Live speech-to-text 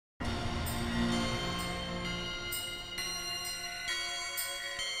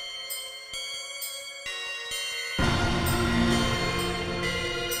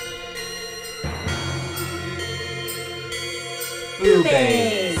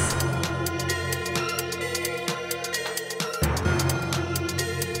Boobies!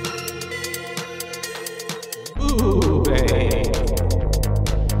 Boobies!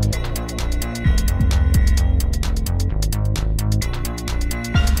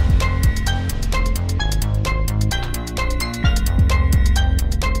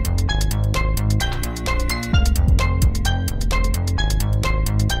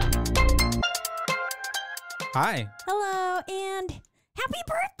 Hi. Hello and happy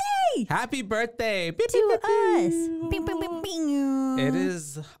birthday! Happy birthday To us. Bing, bing, bing, bing. It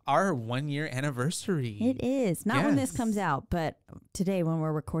is our 1 year anniversary. It is. Not when this Yes. comes out, but today when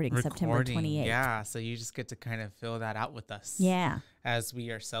we're recording September 28th. Yeah, so you just get to kind of fill that out with us. Yeah. As we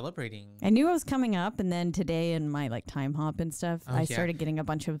are celebrating. I knew it was coming up, and then today in my time hop and stuff, I yeah. started getting a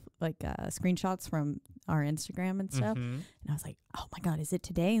bunch of screenshots from our Instagram and stuff. And I was like, oh my God, is it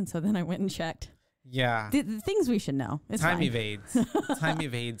today? And so then I went and checked. Yeah. The things we should know. It's Time fine. evades. Time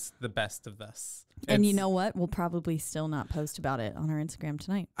evades the best of us. And you It's- know what? We'll probably still not post about it on our Instagram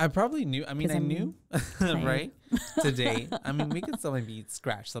tonight. I probably knew. I mean, 'Cause I I'm knew, tired. right? Today. I mean, we could still maybe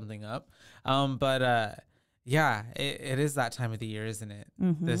scratch something up. Yeah, it is that time of the year, isn't it?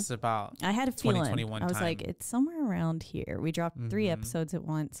 This is about I had a feeling. 2021 I was like, time. it's somewhere around here. We dropped 3 episodes at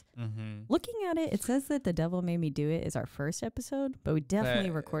once. Looking at it, it says that The Devil Made Me Do It is our first episode, but we definitely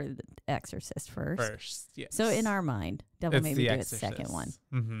But- recorded The Exorcist first. first. Yes. So in our mind, Devil It's Made The Me Do It's second one. Exorcist.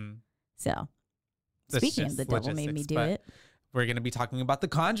 Mm-hmm. So That's speaking of just The Devil Made Me logistics, Do but It. We're going to be talking about The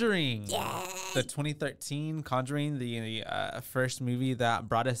Conjuring. The 2013 Conjuring, the first movie that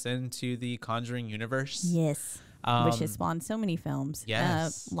brought us into the Conjuring universe. Yes. Which has spawned so many films.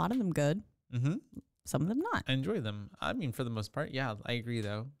 Yes. A lot of them good. Mm-hmm. Some of them not. I enjoy them. I mean, for the most part, yeah, I agree,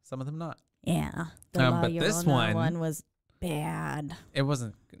 though. Some of them not. Yeah. The La but this Llorona one was bad. It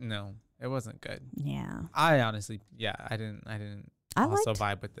wasn't good. Yeah. I honestly, I didn't I also liked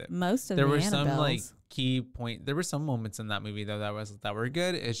vibe with it. most of There the were some Annabelles. key point. There were some moments in that movie though that were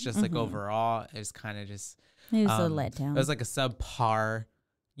good. It's just like overall, it's kind of just It was a it letdown. was like a subpar,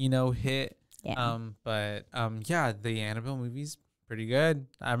 hit. Yeah. The Annabelle movie's pretty good.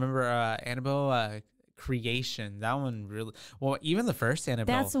 I remember Annabelle Creation. That one really well. Even the first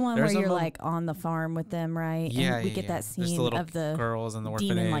Annabelle. That's the one there's where a you're moment- like on the farm with them, right? Yeah, And we yeah, get yeah. that There's scene the little of the girls in the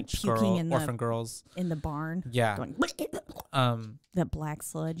orphanage, demon like puking in the orphan girls. in the barn. Yeah. Going, Um. that black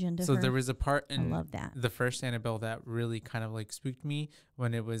sludge into So her. there was a part I in love that. the first Annabelle that really kind of like spooked me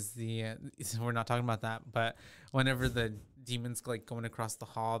when it was the. We're not talking about that, but whenever the demons like going across the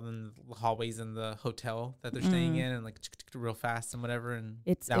hall and the hallways in the hotel that they're staying in, and like real fast and whatever, and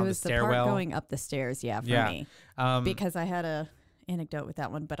it down was the the part stairwell. going up the stairs, for me. Because Because I had a anecdote with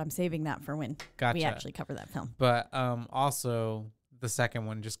that one, but I'm saving that for when we Gotcha. actually cover that film. But also the second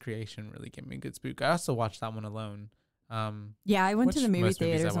one, just Creation, really gave me a good spook. I also watched that one alone. Yeah, I went to Which the movie most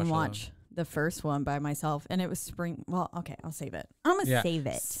movies I theaters and watch alone. watched the first one by myself, and it was spring. Well, okay, I'll save it. I'm gonna save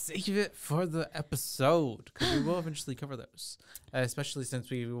it. Save it for the episode because we will eventually cover those, especially since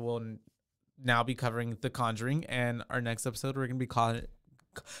we will now be covering The Conjuring, and our next episode we're gonna be calling it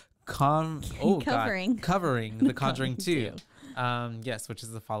Covering. covering The Conjuring 2. 2. Yes, which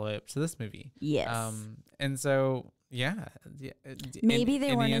is the follow up to this movie. Yes. And so Maybe they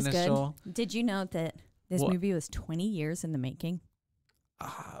in weren't the as initial, good. Did you know that this What? movie was 20 years in the making?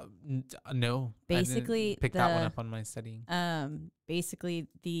 No, Basically, I didn't pick that one up on my studying. Basically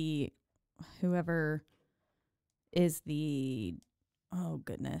the whoever is the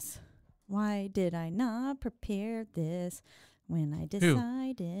why did I not prepare this when I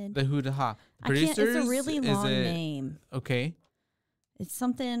decided? The Who Da Ha I can't. It's a producers. really Is long it- name. Okay, It's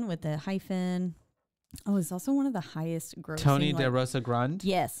something with a hyphen. Oh, it's also one of the highest grossing. Tony De Rosa Grande.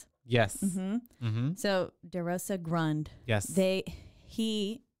 Yes. Yes. Mm-hmm. So De Rosa Grande. Yes.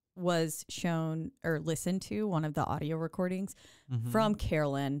 He was shown or listened to one of the audio recordings from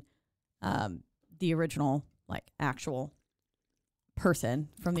Carolyn, the original actual person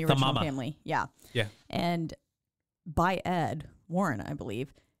from the original mama. family. Yeah. Yeah. And by Ed Warren, I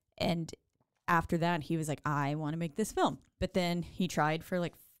believe. And after that, he was like, I want to make this film. But then he tried for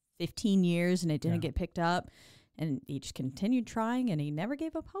 15 years and it didn't get picked up. And he just continued trying and he never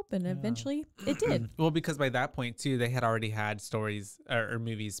gave up hope. And eventually it did. Well, because by that point, too, they had already had stories or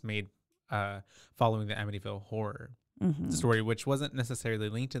movies made following the Amityville horror story, which wasn't necessarily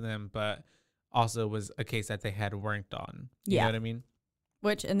linked to them, but also was a case that they had worked on. You know what I mean?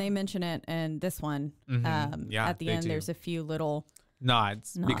 And they mention it in this one. Yeah, at the they end, do. there's a few little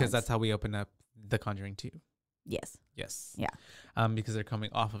Nods, because Nods. that's how we open up The Conjuring 2. yes. Yes. Yeah. Because they're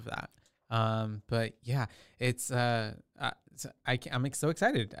coming off of that. But yeah, I'm so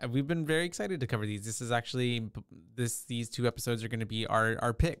excited. We've been very excited to cover these. This is actually these 2 episodes are going to be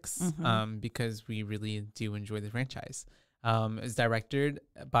our picks, because we really do enjoy the franchise. It's directed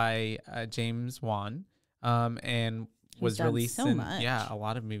by James Wan, and was released in a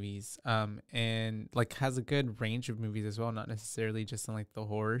lot of movies, and like has a good range of movies as well, not necessarily just in like the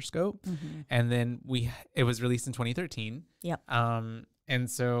horror scope. And then it was released in 2013. Yep. And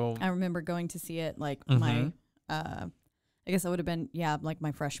so I remember going to see it like my I guess it would have been like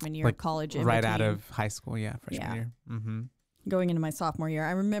my freshman year of college, right out of high school, freshman year. Going into my sophomore year.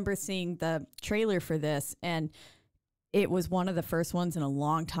 I remember seeing the trailer for this, and it was one of the first ones in a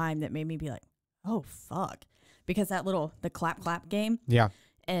long time that made me be like, oh fuck. Because the clap game. Yeah.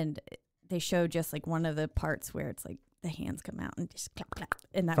 And they showed just like one of the parts where it's like the hands come out and just clap.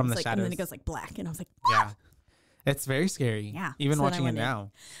 And that from was the like, shadows. and then it goes like black. And I was like, yeah. It's very scary. Yeah. Even so watching it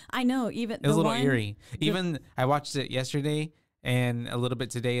now. I know. Even it was a little eerie. Even I watched it yesterday and a little bit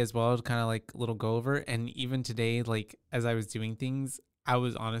today as well, to kind of like little go over. And even today, like as I was doing things, I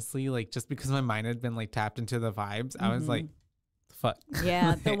was honestly like, just because my mind had been like tapped into the vibes, I was like, fuck.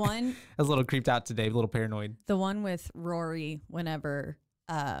 Yeah, the one I was a little creeped out today, a little paranoid. The one with Rory, whenever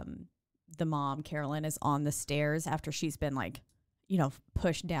the mom Carolyn is on the stairs after she's been like,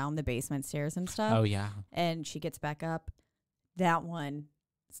 pushed down the basement stairs and stuff. Oh yeah. And she gets back up. That one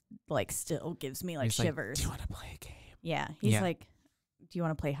like still gives me like shivers. Do you want to play a game? Yeah. He's like, do you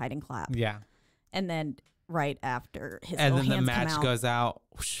want to play hide and clap? Yeah. And then right after his and little then the hands match come out, goes out,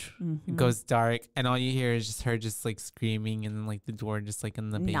 whoosh, it goes dark, and all you hear is just her just like screaming, and then like the door just like in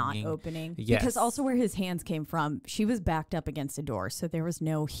the banging. Not opening. Yes. Because also where his hands came from, she was backed up against a door, so there was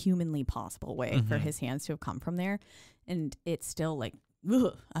no humanly possible way for his hands to have come from there. And it's still like,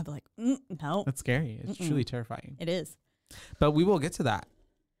 ugh. I'm like, no. That's scary. It's truly terrifying. It is. But we will get to that.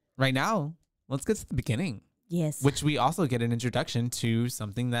 Right now, let's get to the beginning. Yes. Which we also get an introduction to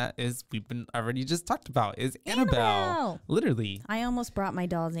something that we've been already just talked about, is Annabelle. Literally. I almost brought my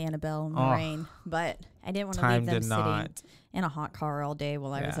dolls Annabelle in the rain, but I didn't want to leave them sitting in a hot car all day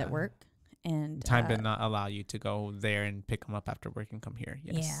while I was at work. And time did not allow you to go there and pick them up after work and come here.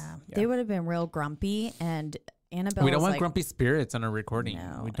 Yes. Yeah. They would have been real grumpy, and Annabelle. We don't want grumpy spirits on a recording.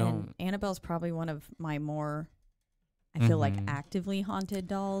 No, we don't. And Annabelle's probably one of my more, I feel like, actively haunted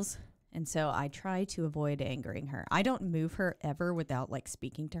dolls. And so I try to avoid angering her. I don't move her ever without like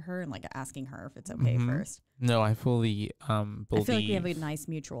speaking to her and like asking her if it's okay first. No, I fully believe. I feel like we have a nice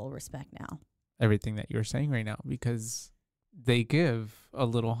mutual respect now. Everything that you're saying right now, because they give a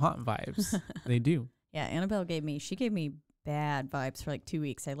little haunt vibes. They do. Yeah, Annabelle gave me bad vibes for like 2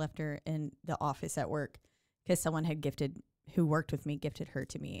 weeks. I left her in the office at work because someone who worked with me gifted her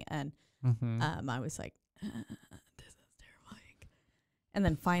to me, and I was like, this is terrifying. And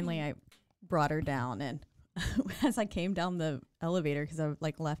then finally I brought her down, and as I came down the elevator, because I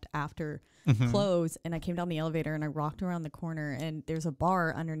like left after close, and I came down the elevator and I walked around the corner, and there's a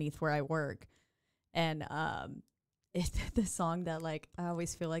bar underneath where I work, and it's the song that like I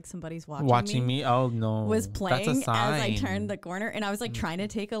always feel like somebody's watching me. Oh no, was playing as I turned the corner, and I was like trying to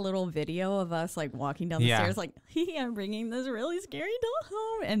take a little video of us like walking down the stairs, like, I'm bringing this really scary doll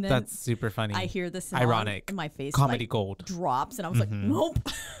home, and then that's super funny. I hear the song, ironic, and my face comedy like, gold drops, and I was like, nope.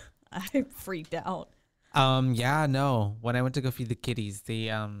 I freaked out. Yeah, no. When I went to go feed the kitties, they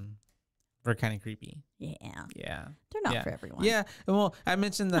were kind of creepy. Yeah. They're not for everyone. Yeah. Well, I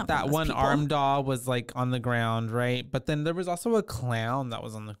mentioned that one people. Arm doll was like on the ground, right? But then there was also a clown that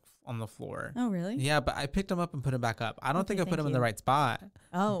was on the floor. Oh, really? Yeah, but I picked him up and put him back up. I don't think I put him in the right spot.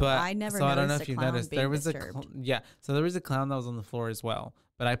 Oh, but I never so noticed. I don't know if you noticed. There was disturbed. So there was a clown that was on the floor as well,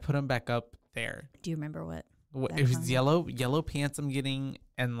 but I put him back up there. Do you remember what? It was yellow pants I'm getting,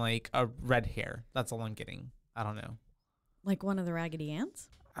 and like a red hair. That's all I'm getting. I don't know. Like one of the Raggedy Anns?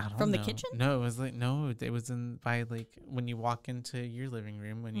 I don't From know. the kitchen? No, it was like it was in by like when you walk into your living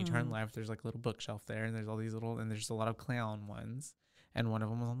room, when you turn left, there's like a little bookshelf there, and there's all these and there's a lot of clown ones, and one of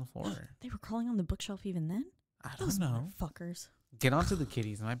them was on the floor. They were crawling on the bookshelf even then? I don't know. Fuckers. Get onto the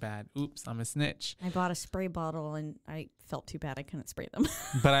kitties. My bad. Oops, I'm a snitch. I bought a spray bottle, and I felt too bad I couldn't spray them.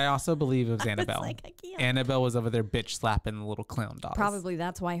 But I also believe it was Annabelle. I can't. Annabelle was over there bitch slapping the little clown dolls. Probably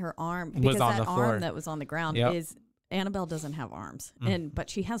that's why her arm, was on the floor. Arm that was on the ground is, Annabelle doesn't have arms, but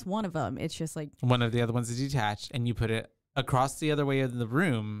she has one of them. It's just like one of the other ones is detached, and you put it across the other way of the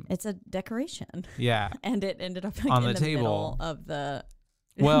room. It's a decoration. Yeah. And it ended up like on in the table middle of the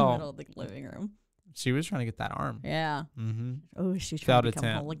middle of the living room. She was trying to get that arm. Yeah. Oh, she's trying to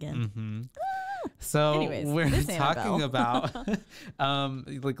become whole again. So anyways, we're talking about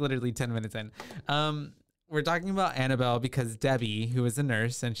like literally 10 minutes in. we're talking about Annabelle because Debbie, who is a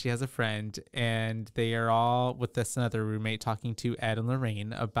nurse, and she has a friend, and they are all with this another roommate talking to Ed and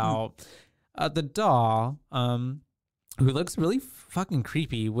Lorraine about the doll, who looks really fucking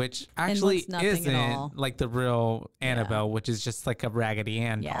creepy, which actually isn't like the real Annabelle, which is just like a Raggedy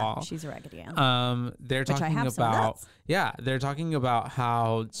Ann doll. She's a Raggedy Ann. They're talking about they're talking about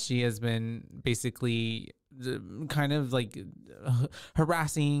how she has been basically kind of like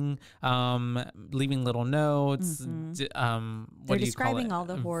harassing, leaving little notes. They're describing all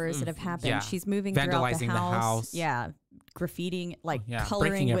the horrors that have happened. Yeah. She's moving Vandalizing throughout the house. house. Yeah, graffitiing, like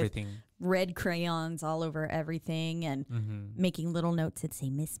coloring breaking with everything. red crayons all over everything, and making little notes that say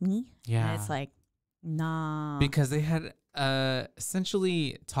 "Miss Me." Yeah, and it's like, nah, because they had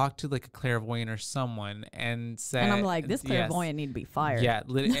essentially talked to like a clairvoyant or someone and said, and I'm like, this clairvoyant need to be fired. Yeah,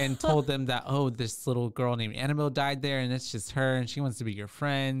 and told them that, oh, this little girl named Annabelle died there, and it's just her, and she wants to be your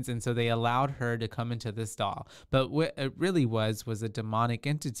friends, and so they allowed her to come into this doll. But what it really was a demonic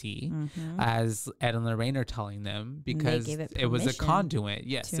entity, as Ed and Lorraine are telling them, because it was a conduit.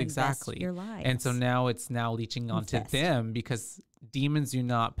 Yes, exactly. Your lives. And so now it's leeching onto them, because demons do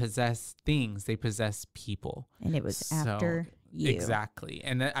not possess things; they possess people. And it was after you. Exactly.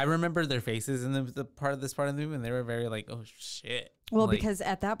 And I remember their faces in the part of the movie, and they were very like, oh shit. Well, like, because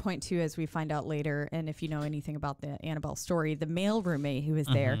at that point too, as we find out later, and if you know anything about the Annabelle story, the male roommate who was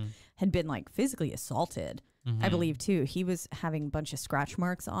there had been like physically assaulted, I believe too. He was having a bunch of scratch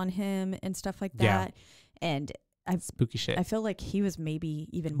marks on him and stuff like that. And spooky shit. I feel like he was maybe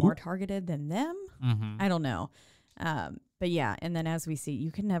even more targeted than them. I don't know. But yeah, and then as we see,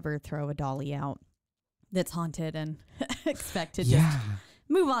 you can never throw a dolly out that's haunted and expect to just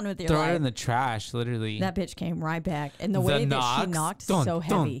move on with your life. Throw it in the trash, literally. That bitch came right back. And the way that she knocked, so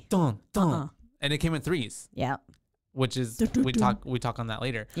heavy. And it came in threes. Yeah. Which is, we talk on that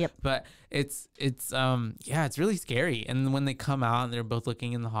later. Yep. But it's really scary. And when they come out and they're both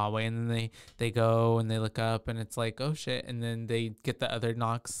looking in the hallway, and then they go and they look up, and it's like, oh shit. And then they get the other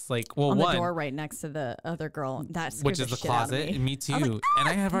knocks, like, well, on the door right next to the other girl. Which is the closet. Me too. Like, and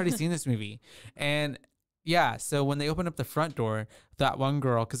I have already seen this movie. And yeah, so when they open up the front door, that one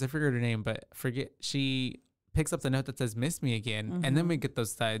girl, because I forget her name, but she picks up the note that says "Miss Me Again," and then we get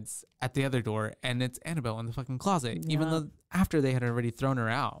those thuds at the other door, and it's Annabelle in the fucking closet, even though after they had already thrown her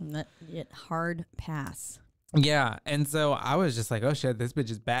out. Hard pass. Yeah, and so I was just like, oh shit, this bitch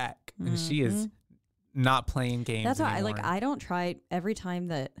is back, and she is not playing games. That's why anymore. I don't try every time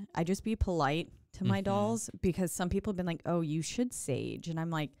that I just be polite to my dolls, because some people have been like, oh, you should sage, and I'm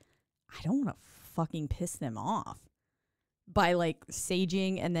like, I don't want to fucking piss them off by like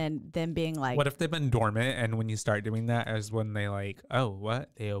saging and then them being like, what if they've been dormant, and when you start doing that is when they like, oh, what,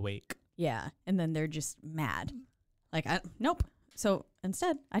 they awake? Yeah, and then they're just mad. Like, nope. So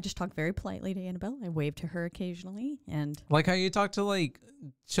instead, I just talk very politely to Annabelle. I wave to her occasionally, and like how you talk to like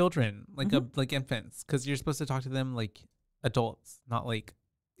children, like like infants, because you're supposed to talk to them like adults, not like,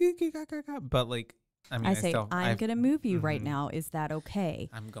 but like, I mean, I'm going to move you right now. Is that okay?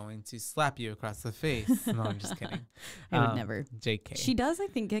 I'm going to slap you across the face. No, I'm just kidding. I would never. JK. She does, I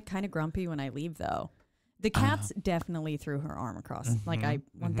think, get kind of grumpy when I leave, though. The cats definitely threw her arm across. Like, I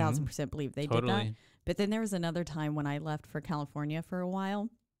 1000% believe they did that. But then there was another time when I left for California for a while,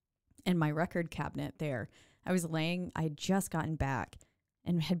 and my record cabinet there, I had just gotten back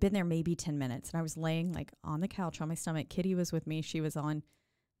and had been there maybe 10 minutes. And I was laying like on the couch on my stomach. Kitty was with me. She was on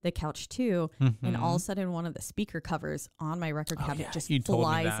the couch too, and all of a sudden one of the speaker covers on my record cabinet just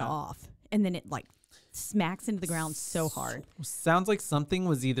flies off, and then it like smacks into the ground so hard. Sounds like something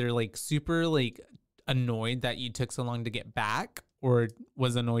was either like super like annoyed that you took so long to get back, or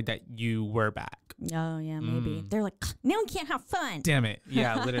was annoyed that you were back. Oh yeah, maybe. They're like, now we can't have fun. Damn it.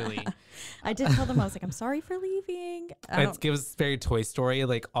 Yeah, literally. I did tell them, I was like, I'm sorry for leaving. It gives very Toy Story,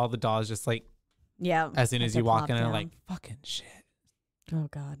 like all the dolls just like, as soon as you walk in, they're like, fucking shit. Oh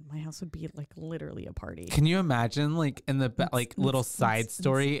God, my house would be like literally a party. Can you imagine like in the like little side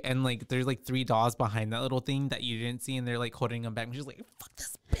story, and like there's like 3 dolls behind that little thing that you didn't see, and they're like holding them back, and she's like, fuck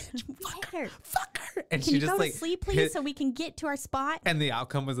this bitch, fuck her. And can she you just go like to sleep, please, so we can get to our spot? And the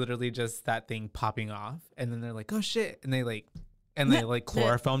outcome was literally just that thing popping off, and then they're like, oh shit, and they like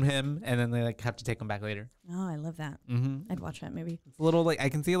chloroform him, and then they like have to take him back later. Oh, I love that. I'd watch that movie. It's a little like, I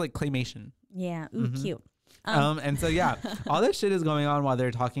can see like claymation. Yeah, ooh, cute. And so yeah, all this shit is going on while they're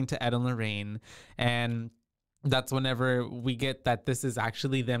talking to Ed and Lorraine, and that's whenever we get that this is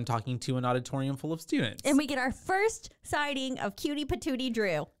actually them talking to an auditorium full of students, and we get our first sighting of Cutie Patootie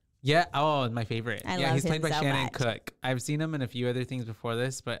Drew. Yeah. Oh, my favorite. I yeah, love he's played him by so Shannon much. Cook. I've seen him in a few other things before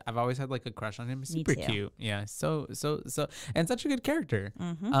this, but I've always had like a crush on him. He's Me super too. cute. Yeah. So, and such a good character.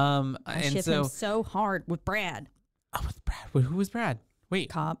 I And ship so, him so hard with Brad. oh, with Brad. Wait, who was Brad? Wait,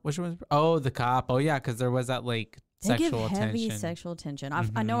 Cop. which one was? Oh, the cop. Oh, yeah, because there was that like They give sexual heavy attention. sexual attention.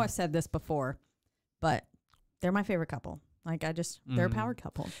 I know I've said this before, but they're my favorite couple. Like they're a power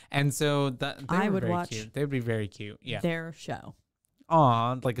couple. And so that they I were would very watch cute. They would be very cute. Yeah. their show.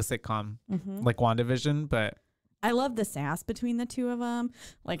 Aw, like a sitcom, Mm-hmm. like WandaVision, but I love the sass between the two of them.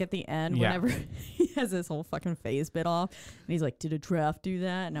 Like at the end, Yeah. whenever he has his whole fucking face bit off, and he's like, "Did a draft do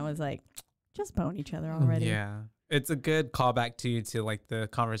that?" And I was like, "Just bone each other already." yeah. It's a good callback to like the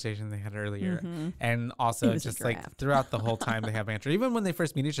conversation they had earlier. And also It was a just like draft. throughout the whole time they have banter. Even when they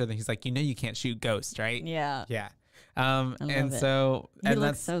first meet each other, he's like, you can't shoot ghosts, right? Yeah. Yeah. love And it. so He and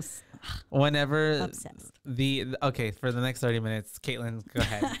looks that's so whenever obsessed. okay, for the next 30 minutes, Caitlin, go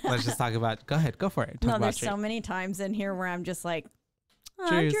ahead. Let's just talk about go for it. Talk No, about there's Tree. so many times in here where I'm just like, oh,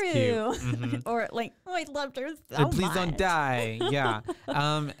 Drew's Drew. cute. Or like, oh, I loved her so And please don't much. die. Yeah.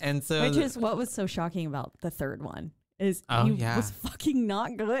 And so Which is what was so shocking about the third one is Oh, he yeah. was fucking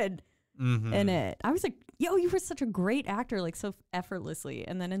not good in it. I was like, yo, you were such a great actor, like so effortlessly.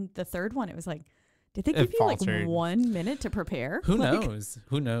 And then in the third one, it was like, did they It give you like faltered. 1 minute to prepare? Who Like, knows?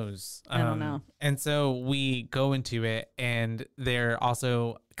 Who knows? I don't know. And so we go into it, and they're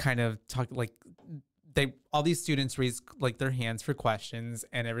also kind of talking like all these students raise like their hands for questions,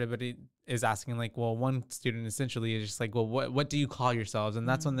 and everybody is asking like, well, one student essentially is just like, well, what do you call yourselves? And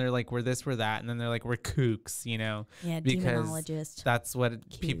that's when they're like, we're this, we're that, and then they're like, we're kooks, Yeah, because demonologist. that's what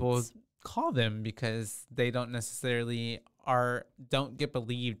people Kids. call them, because they don't necessarily don't get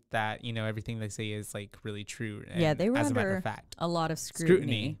believed that everything they say is like really true. Yeah, and they were as a matter under of fact, a lot of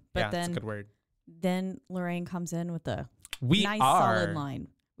scrutiny. But yeah, that's a then, good word. then Lorraine comes in with a We nice are solid line.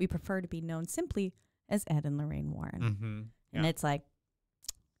 We prefer to be known simply as Ed and Lorraine Warren. Mm-hmm. And it's like,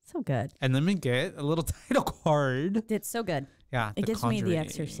 so good. And let me get a little title card. It's so good. Yeah, It The gives me The Conjuring.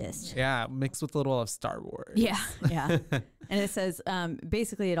 Exorcist. Yeah, mixed with a little of Star Wars. Yeah, yeah. And it says,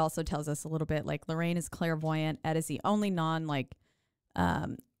 basically, it also tells us a little bit like Lorraine is clairvoyant. Ed is the only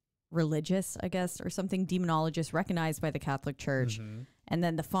religious, I guess, or something, demonologist recognized by the Catholic Church. Mm-hmm. And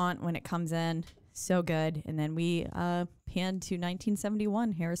then the font, when it comes in, so good. And then we pan to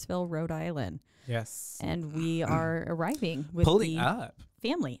 1971, Harrisville, Rhode Island. Yes. And we are arriving with Pulling the up.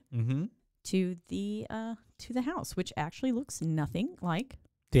 family Mm-hmm. to the house, which actually looks nothing like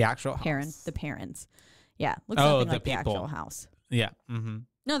The actual house. the parents. Yeah, looks Oh, nothing the like the people. actual house. Yeah. Mm-hmm.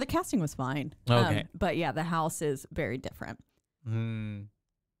 No, the casting was fine. Okay. But yeah, the house is very different. Mm.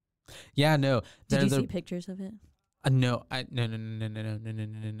 Yeah. No. Did you see pictures of it? No. No.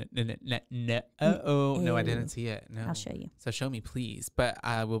 Oh no, I didn't see it. No. I'll show you. So show me, please. But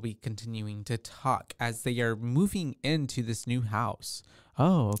I will be continuing to talk as they are moving into this new house.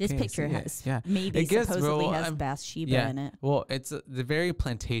 Oh, okay. This picture I see it. has yeah. maybe It gives supposedly real- has I'm- Bathsheba in it. Well, it's the very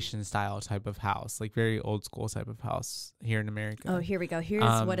plantation style type of house, like very old school type of house here in America. Oh, here we go.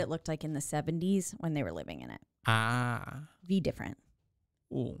 Here's what it looked like in the 70s when they were living in it. Be different.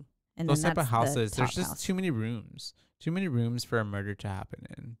 Ooh. And Those then type of that's the houses, there's top just house. too many rooms. Too many rooms for a murder to happen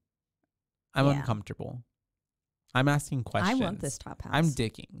in. I'm Yeah. uncomfortable. I'm asking I questions. want this top house. I'm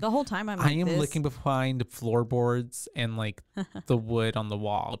digging. The whole time I'm like I am this. looking behind floorboards and like the wood on the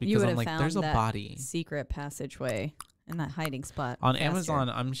wall You because would I'm have like, there's a found that body. secret passageway and that hiding spot. On faster. Amazon,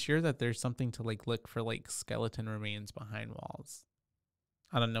 I'm sure that there's something to like look for like skeleton remains behind walls.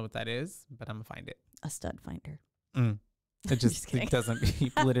 I don't know what that is, but I'm gonna find it. A stud finder. It just kidding. it doesn't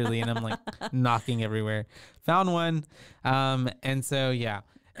beep literally, and I'm like knocking everywhere. Found one, and so yeah,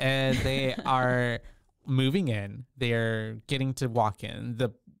 and they are moving in. They're getting to walk in.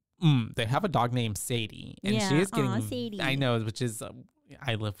 They have a dog named Sadie, and she Yeah, is getting. aw, Sadie. I know, which is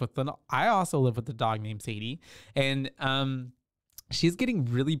I also live with the dog named Sadie, and she's getting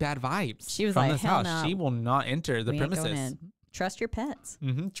really bad vibes. She was from like, this "Hell house. no. She will not enter the We ain't going premises. in. Trust your pets.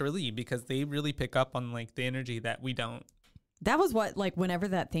 Truly, because they really pick up on like the energy that we don't. That was what, like, whenever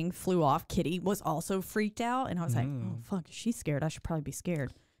that thing flew off, Kitty was also freaked out. And I was like, oh, fuck, if she's scared, I should probably be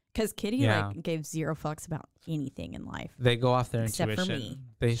scared. Because Kitty, Yeah. like, gave zero fucks about anything in life. They go off their Except for intuition. me.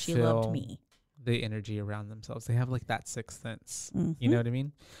 They She feel loved me. the energy around themselves. They have like that sixth sense. Mm-hmm. You know what I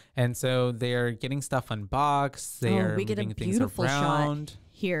mean? And so they're getting stuff unboxed. They are we get a moving things beautiful around. shot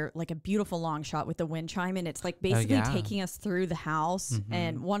here, like a beautiful long shot with the wind chime. And it's like basically yeah. taking us through the house.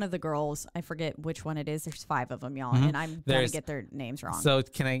 And one of the girls, I forget which one it is. There's 5 of them, y'all. And I'm going There's- to get their names wrong. So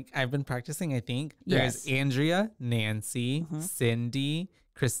I've been practicing, I think. There's Yes. Andrea, Nancy, Cindy,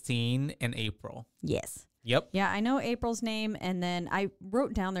 Christine, and April. Yes. Yep. Yeah, I know April's name, and then I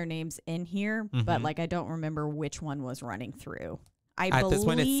wrote down their names in here, but like I don't remember which one was running through. At this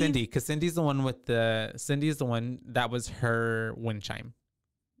point, it's Cindy, because Cindy's the one that was her wind chime.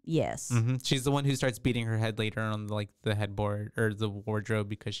 Yes. She's the one who starts beating her head later on like the headboard or the wardrobe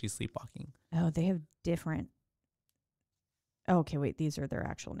because she's sleepwalking. Oh, they have different. Oh, okay, wait, these are their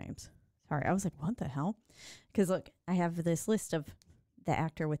actual names. Sorry, I was like, what the hell? Because look, I have this list of the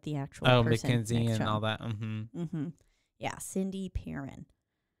actor with the actual person Mackenzie and to all that. Yeah, Cindy Perrin.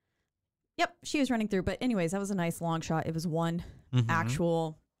 Yep, she was running through. But anyways, that was a nice long shot. It was one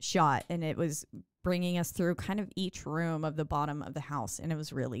actual shot, and it was bringing us through kind of each room of the bottom of the house, and it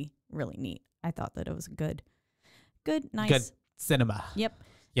was really, really neat. I thought that it was good, nice. Good cinema. Yep.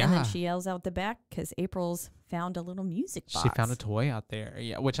 Yeah. And then she yells out the back because April's found a little music box. She found a toy out there.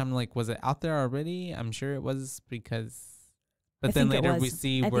 Yeah, which I'm like, was it out there already? I'm sure it was because... But then later we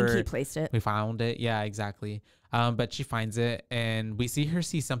see where think he placed it. We found it. Yeah, exactly. But she finds it, and we see her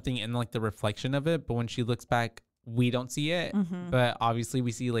see something in like the reflection of it. But when she looks back, we don't see it. But obviously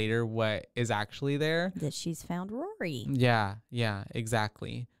we see later what is actually there. That she's found Rory. Yeah,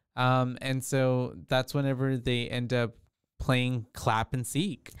 exactly. And so that's whenever they end up playing clap and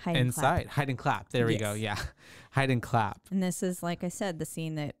seek inside. Hide and clap. There we go. Yeah. Hide and clap. And this is, like I said, the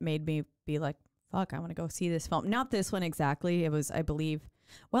scene that made me be like, fuck, I want to go see this film. Not this one exactly. It was, I believe,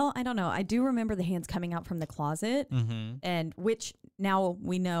 well, I don't know. I do remember the hands coming out from the closet, and which now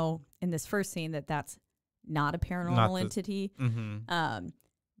we know in this first scene that that's not a paranormal entity.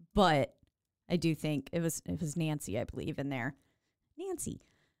 But I do think it was Nancy, I believe, in there. Nancy.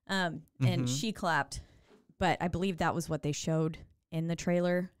 And she clapped, but I believe that was what they showed in the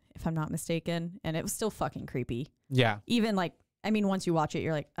trailer, if I'm not mistaken. And it was still fucking creepy. Yeah. Even like, I mean, once you watch it,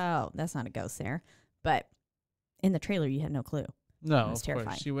 you're like, oh, that's not a ghost there. But in the trailer, you had no clue. No, of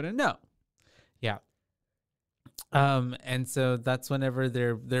course, she wouldn't know. Yeah. And so that's whenever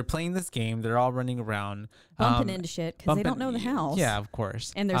they're playing this game. They're all running around. Bumping into shit because they don't know the house. Yeah, of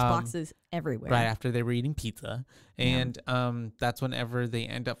course. And there's boxes everywhere. Right after they were eating pizza. And that's whenever they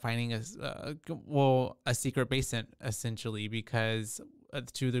end up finding a secret basement, essentially, because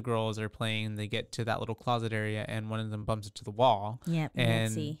two of the girls are playing. They get to that little closet area, and one of them bumps into the wall. Yep,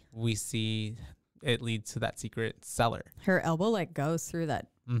 and we see it leads to that secret cellar. Her elbow like goes through that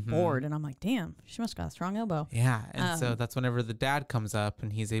board, and I'm like, damn, she must have got a strong elbow. Yeah, and so that's whenever the dad comes up,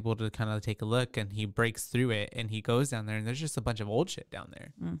 and he's able to kind of take a look, and he breaks through it, and he goes down there, and there's just a bunch of old shit down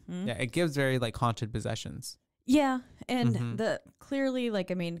there. Yeah, it gives very like haunted possessions. Yeah, and the clearly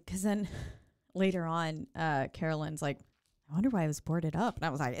like, I mean, because then later on, Carolyn's like, I wonder why it was boarded up. And I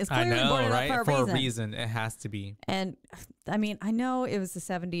was like, it's clearly boarded up for a reason. It has to be. And I mean, I know it was the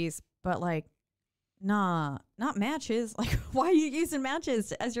 70s, but like, nah, not matches. Like, why are you using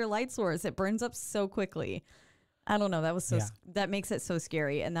matches as your light source? It burns up so quickly. I don't know. That was that makes it so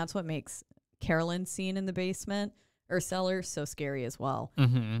scary. And that's what makes Carolyn's scene in the basement or cellar so scary as well,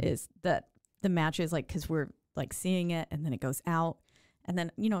 is that the matches, like, because we're like seeing it and then it goes out. And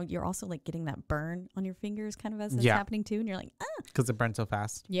then, you know, you're also like getting that burn on your fingers kind of as it's happening too. And you're like, ah. Because it burns so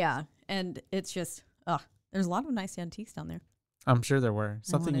fast. Yeah. And it's just, there's a lot of nice antiques down there. I'm sure there were.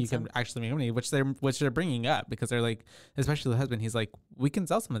 Something you can actually make money, which they're bringing up because they're like, especially the husband, he's like, we can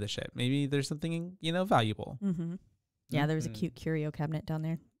sell some of this shit. Maybe there's something, you know, valuable. Yeah, there was a cute curio cabinet down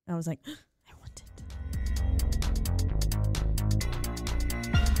there. I was like, I want it.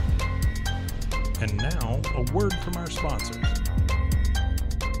 And now, a word from our sponsors.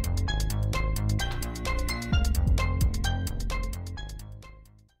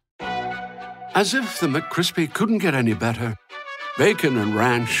 As if the McCrispy couldn't get any better, Bacon and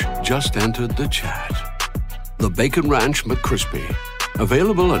Ranch just entered the chat. The Bacon Ranch McCrispy,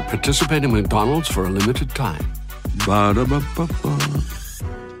 available at participating McDonald's for a limited time. Ba-da-ba-ba-ba.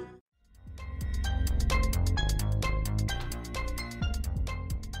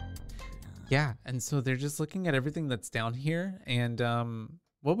 Yeah, and so they're just looking at everything that's down here, and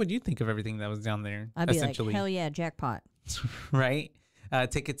what would you think of everything that was down there? I'd be like, hell yeah, jackpot. Right?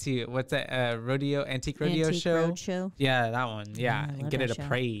 Take it to what's that? Antique rodeo show? Yeah, that one. Yeah, and get it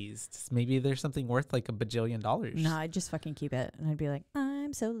appraised. Maybe there's something worth like $1 bajillion. No, I'd just fucking keep it, and I'd be like,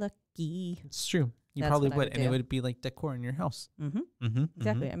 I'm so lucky. It's true. You probably would, and it would be like decor in your house.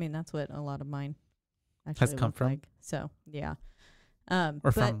 Exactly. I mean, that's what a lot of mine actually has come from. Like. So yeah.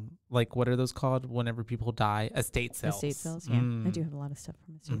 Or from like, what are those called? Whenever people die, estate sales. Estate sales. Yeah, I do have a lot of stuff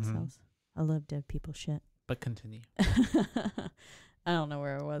from estate sales. I love dead people shit. But continue. I don't know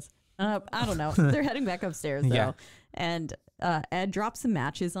where it was. I don't know. They're heading back upstairs though. Yeah. And Ed drops some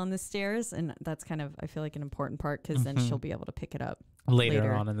matches on the stairs, and that's kind of, I feel like, an important part because then she'll be able to pick it up.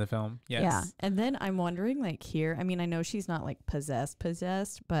 later on in the film. Yes. Yeah. And then I'm wondering, like, here, I mean, I know she's not like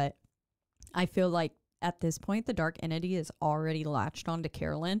possessed, but I feel like at this point, the dark entity is already latched onto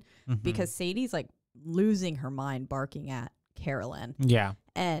Carolyn because Sadie's like losing her mind barking at Carolyn. Yeah.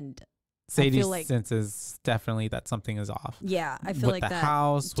 And Sadie like, senses definitely that something is off. Yeah. I feel like the that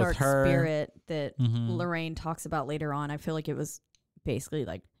house, dark with her. spirit that Lorraine talks about later on, I feel like it was basically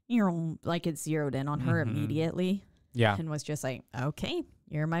like, like it zeroed in on her immediately. Yeah. And was just like, okay,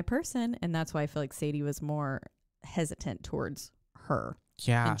 you're my person. And that's why I feel like Sadie was more hesitant towards her.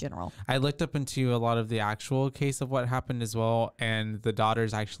 Yeah. In general. I looked up into a lot of the actual case of what happened as well. And the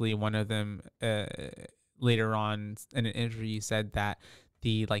daughter's actually, one of them later on in an interview said that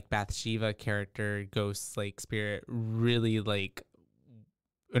the like Bathsheba character, ghost like spirit, really like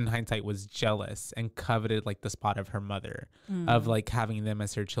in hindsight was jealous and coveted like the spot of her mother of like having them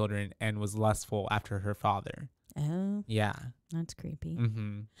as her children and was lustful after her father. Oh. Yeah. That's creepy.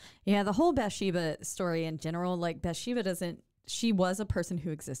 Yeah, the whole Bathsheba story in general, like Bathsheba she was a person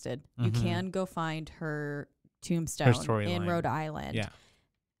who existed. You can go find her tombstone in Rhode Island. Yeah.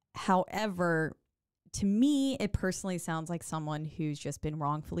 However, to me, it personally sounds like someone who's just been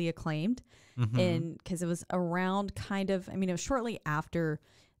wrongfully acclaimed. And because it was around kind of, I mean, it was shortly after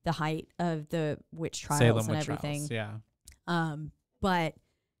the height of the witch trials Salem and witch everything. Trials, yeah. But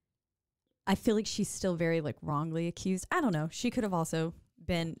I feel like she's still very like wrongly accused. I don't know. She could have also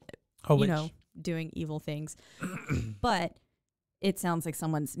been, doing evil things. But it sounds like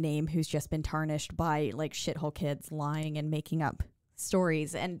someone's name who's just been tarnished by like shithole kids lying and making up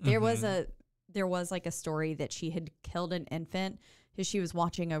stories. And there was like a story that she had killed an infant because she was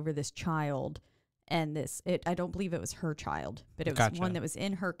watching over this child, and I don't believe it was her child, but it was one that was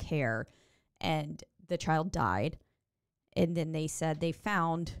in her care, and the child died. And then they said they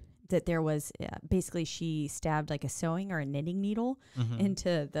found that there was basically she stabbed like a sewing or a knitting needle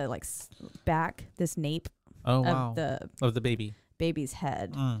into the like back, this nape of the baby's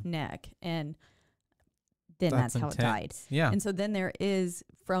head, neck, and then that's how it died. Yeah. And so then there is,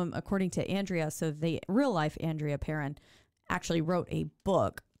 according to Andrea, so the real life Andrea Perron actually wrote a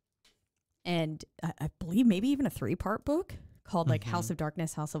book, and I believe maybe even a 3-part book called like House of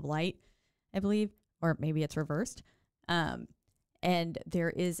Darkness, House of Light, I believe, or maybe it's reversed. And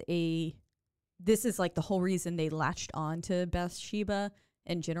there is this is like the whole reason they latched on to Bathsheba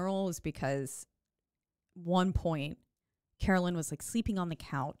in general is because one point Carolyn was like sleeping on the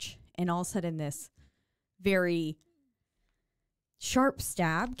couch, and all of a sudden this very sharp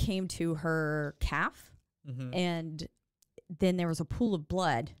stab came to her calf, and then there was a pool of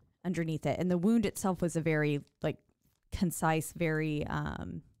blood underneath it, and the wound itself was a very like concise, very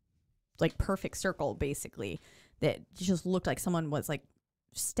like perfect circle basically that just looked like someone was like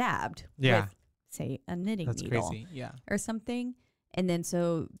stabbed with, say, a knitting needle or something. And then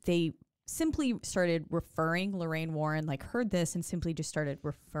so they simply started referring, Lorraine Warren like heard this and simply just started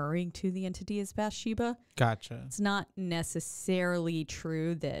referring to the entity as Bathsheba. Gotcha. It's not necessarily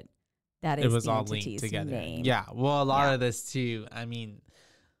true that is it was the all linked entity's together. name. Yeah. Well, a lot of this too, I mean,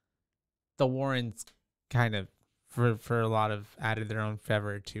 the Warrens kind of for a lot of added their own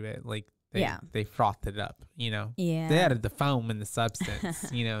flavor to it. Like they frothed it up, you know. Yeah. They added the foam and the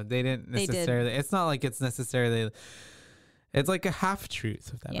substance, you know. They didn't necessarily it's not like it's necessarily, it's like a half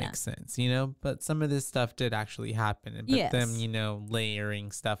truth, if that makes sense, you know. But some of this stuff did actually happen, but them, you know,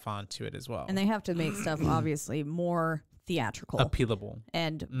 layering stuff onto it as well. And they have to make stuff obviously more theatrical, appealable,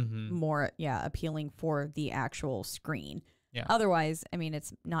 and more appealing for the actual screen. Yeah. Otherwise, I mean,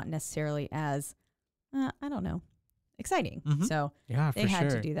 it's not necessarily as I don't know, exciting. So they had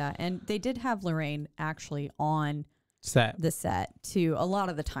to do that, and they did have Lorraine actually on the set too a lot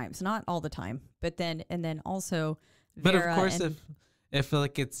of the times, not all the time, but then also Vera. But of course, if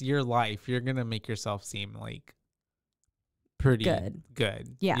like it's your life, you're gonna make yourself seem like pretty good.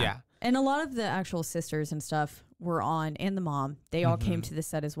 Yeah. And a lot of the actual sisters and stuff were on, and the mom, they all came to the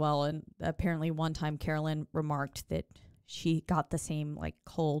set as well. And apparently one time Carolyn remarked that she got the same like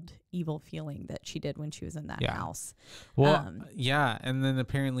cold, evil feeling that she did when she was in that house. Well, and then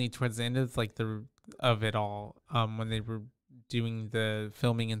apparently towards the end of like of it all, when they were doing the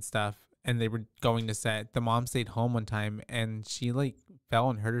filming and stuff, and they were going to set, the mom stayed home one time, and she like fell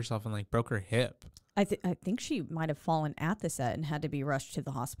and hurt herself and like broke her hip. I think she might have fallen at the set and had to be rushed to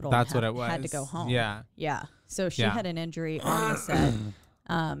the hospital. That's what it was. Had to go home. Yeah. So she had an injury on the set,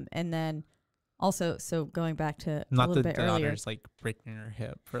 and then. Also, so going back to a little bit earlier, not the daughter's like breaking her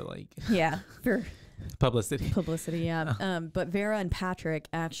hip for like for publicity. But Vera and Patrick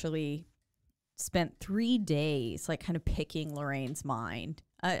actually spent 3 days like kind of picking Lorraine's mind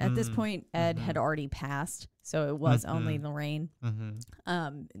At this point, Ed had already passed, so it was only Lorraine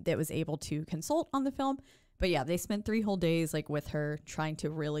that was able to consult on the film. But yeah, they spent 3 whole days like with her trying to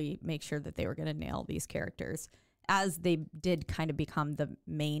really make sure that they were going to nail these characters, as they did kind of become the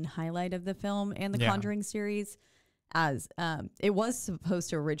main highlight of the film and the Conjuring series. As it was supposed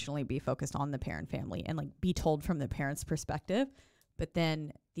to originally be focused on the Perron family and like be told from the parents' perspective. But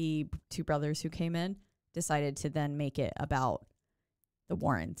then the 2 brothers who came in decided to then make it about the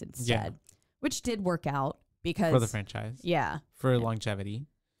Warrens instead, which did work out because for the franchise. Yeah. For longevity.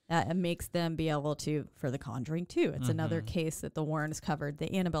 It makes them be able to, for the Conjuring too. It's another case that the Warrens covered, the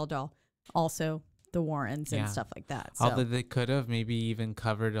Annabelle doll, also the Warrens and stuff like that. So. Although they could have maybe even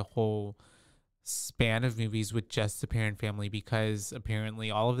covered a whole span of movies with just the Perron family, because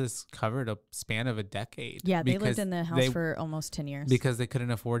apparently all of this covered a span of a decade. Yeah, they lived in the house for almost 10 years. Because they couldn't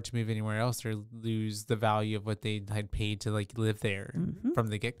afford to move anywhere else or lose the value of what they had paid to like live there from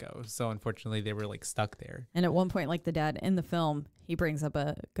the get-go. So unfortunately they were like stuck there. And at one point, like the dad in the film, he brings up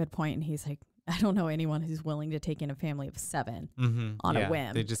a good point and he's like, I don't know anyone who's willing to take in a family of 7 on a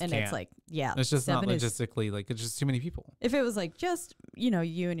whim. They just and can't. It's like, it's just not logistically, like it's just too many people. If it was like just,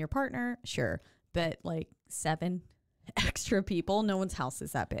 you and your partner, sure. But like 7 extra people, no one's house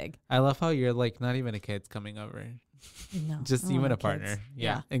is that big. I love how you're like, not even a kid's coming over. No, just you and a partner.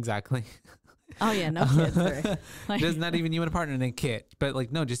 Yeah, exactly. Oh yeah, no kids. Like, just not even you and a partner and a kid. But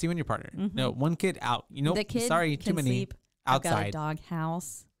like, no, just you and your partner. No, one kid out. The kid sorry, can too many sleep. outside. I've got a dog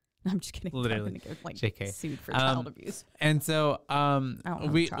house. No, I'm just kidding. Literally. I'm gonna get, like, JK. sued for child abuse. And so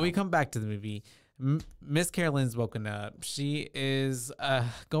we come back to the movie. Miss Carolyn's woken up. She is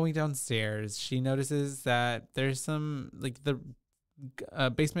going downstairs. She notices that there's some, like, the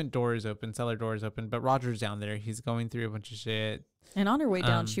basement door is open, cellar door is open, but Roger's down there. He's going through a bunch of shit. And on her way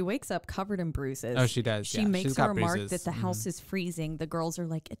down, she wakes up covered in bruises. Oh, she does. She makes a remark that the house is freezing. The girls are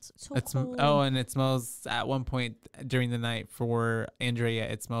like, it's so cold. Oh, and it smells at one point during the night for Andrea.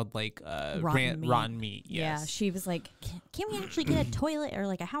 It smelled like rotten meat. Yes. Yeah, she was like, can we actually get a toilet or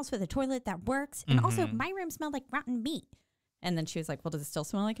like a house with a toilet that works? And also, my room smelled like rotten meat. And then she was like, well, does it still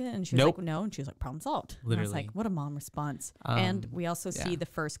smell like it? And she was like, no. And she was like, problem solved. Literally. And I was like, what a mom response. And we also see the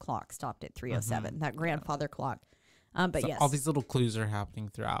first clock stopped at 3:07, that grandfather clock. But so yes, all these little clues are happening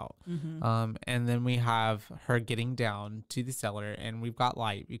throughout. And then we have her getting down to the cellar, and we've got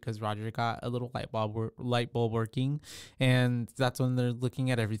light because Roger got a little light bulb working, and that's when they're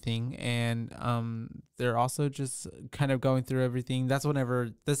looking at everything. And they're also just kind of going through everything. That's whenever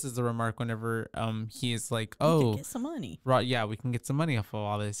this is the remark. Whenever he is like, "Oh, we can get some money." Yeah, we can get some money off of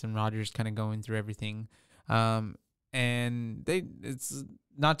all this, and Roger's kind of going through everything. And it's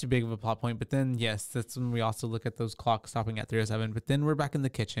not too big of a plot point, but then yes, that's when we also look at those clocks stopping at 3:07. But then we're back in the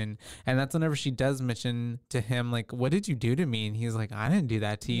kitchen, and that's whenever she does mention to him, like, what did you do to me? And he's like, I didn't do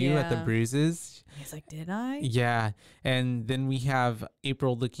that to you at the bruises. He's like, did I? Yeah. And then we have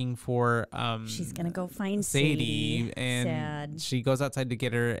April looking for she's gonna go find Sadie, and she goes outside to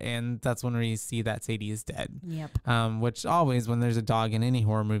get her, and that's when we see that Sadie is dead. Yep. Which always, when there's a dog in any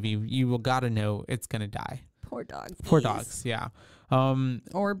horror movie, you will gotta know it's gonna die. Poor dogs. Poor dogs, yeah.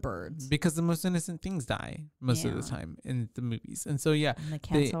 Or birds. Because the most innocent things die most of the time in the movies. And so, yeah, and the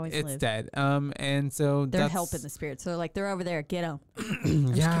cats always it's live. Dead. And so they're helping the spirits. So like, they're over there, get them.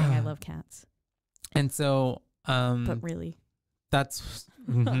 I'm just kidding. I love cats. And so, but really, that's,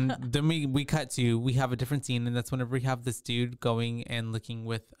 then we cut to, we have a different scene. And that's whenever we have this dude going and looking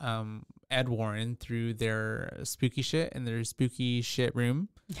with, Ed Warren through their spooky shit in their spooky shit room.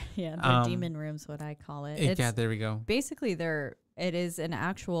 Yeah, their demon room's what I call it. Yeah, there we go. Basically, it is an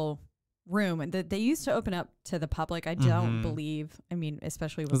actual room, and they used to open up to the public. I don't believe. I mean,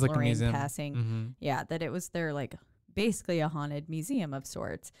 especially with like Lorraine passing, yeah, that it was their like basically a haunted museum of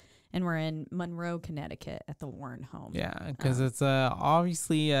sorts. And we're in Monroe, Connecticut at the Warren home. Yeah, because it's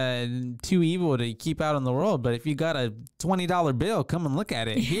obviously too evil to keep out in the world. But if you got a $20 bill, come and look at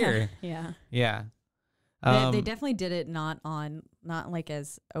it here. Yeah. They definitely did it not like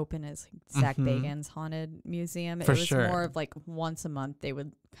as open as Zach Bagans' haunted museum. It was more of like once a month they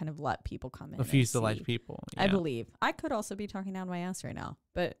would kind of let people come in. A few select people. Yeah. I believe. I could also be talking down my ass right now,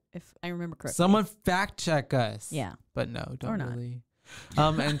 but if I remember correctly. Someone fact check us. Yeah. But no, don't or not. really.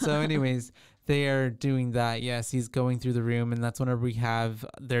 And so anyways, They are doing that. Yes, he's going through the room, and that's whenever we have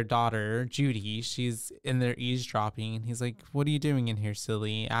their daughter, Judy. She's in there eavesdropping, and he's like, "What are you doing in here,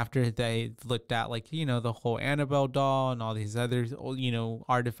 silly?" After they looked at, like, the whole Annabelle doll and all these other,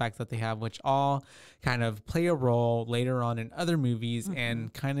 artifacts that they have, which all kind of play a role later on in other movies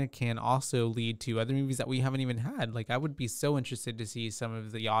and kind of can also lead to other movies that we haven't even had. Like, I would be so interested to see some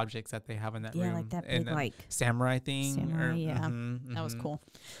of the objects that they have in that room. Yeah, like that big, like samurai thing. That was cool.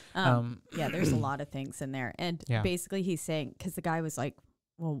 Yeah, there's a lot of things in there. And basically he's saying, because the guy was like,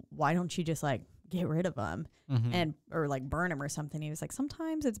 well, why don't you just like get rid of them or like burn them or something? He was like,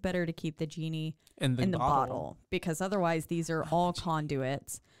 sometimes it's better to keep the genie in the bottle because otherwise these are all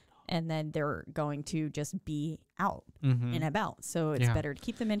conduits and then they're going to just be out and about. So it's better to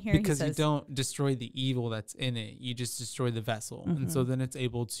keep them in here. Because you don't destroy the evil that's in it. You just destroy the vessel. And so then it's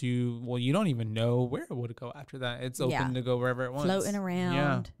able to, well, you don't even know where it would go after that. It's open to go wherever it wants. Floating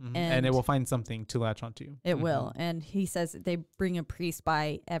around. And it will find something to latch onto. It will. And he says they bring a priest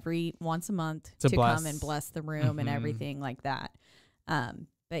by once a month to come and bless the room and everything like that.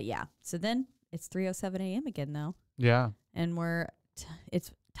 But yeah, so then it's 3:07 a.m. again though. Yeah. And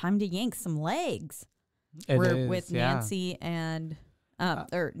it's time to yank some legs. We're with Nancy and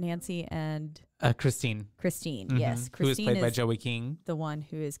Christine. Christine, yes. Christine who is played by Joey King. The one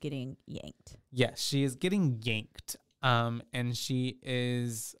who is getting yanked. Yes, she is getting yanked. And she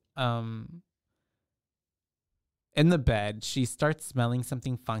is in the bed. She starts smelling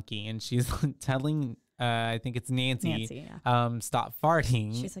something funky and she's telling I think it's Nancy stop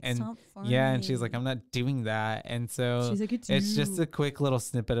farting. She's like, stop farting. Yeah, and she's like, I'm not doing that. And so she's like, it's just a quick little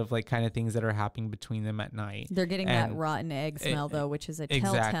snippet of like kind of things that are happening between them at night. They're getting that rotten egg smell though, which is a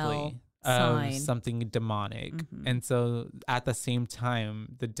telltale sign of something demonic. And so at the same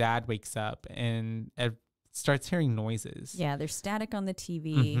time, the dad wakes up and starts hearing noises. Yeah, there's static on the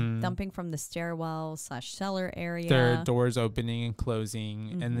TV, thumping from the stairwell / cellar area. There are doors opening and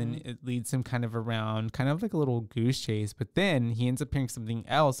closing, and then it leads him kind of around, kind of like a little goose chase. But then he ends up hearing something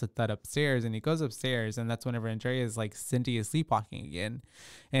else at that upstairs, and he goes upstairs, and that's whenever Andrea is like, Cindy is sleepwalking again.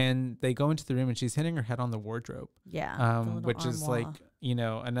 And they go into the room, and she's hitting her head on the wardrobe. Yeah, which is like,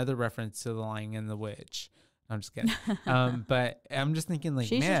 another reference to The Lion and the Witch. I'm just kidding. But I'm just thinking like,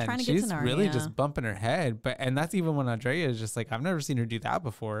 she's really just bumping her head. And that's even when Andrea is just like, I've never seen her do that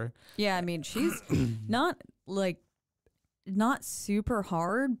before. Yeah. I mean, she's not super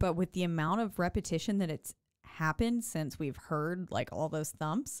hard, but with the amount of repetition that it's happened since we've heard like all those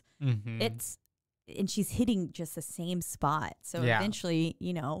thumps, and she's hitting just the same spot. So eventually,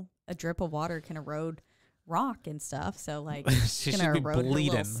 a drip of water can erode rock and stuff, so like she should be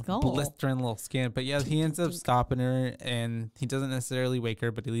bleeding, blistering little skin. But yeah, he ends up stopping her, and he doesn't necessarily wake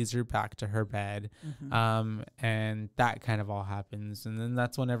her, but he leads her back to her bed. And that kind of all happens, and then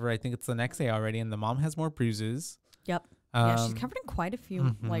that's whenever I think it's the next day already, and the mom has more bruises. Yep. Yeah, she's covered in quite a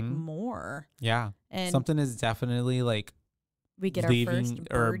few, like more. Yeah, and something is definitely like we get leaving our first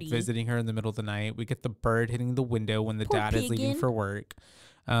birdie. Or visiting her in the middle of the night. We get the bird hitting the window when the dad is leaving for work.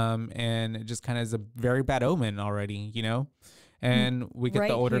 And it just kind of is a very bad omen already, and we get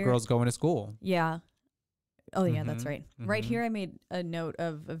the older girls going to school. Yeah. Oh yeah, that's right. Right here, I made a note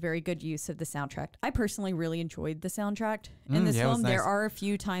of a very good use of the soundtrack. I personally really enjoyed the soundtrack in this film. Nice. There are a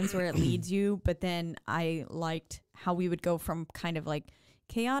few times where it leads you, but then I liked how we would go from kind of like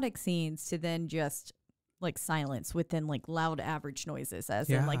chaotic scenes to then just like silence within like loud average noises, as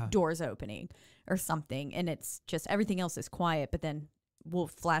in like doors opening or something. And it's just everything else is quiet, but then we'll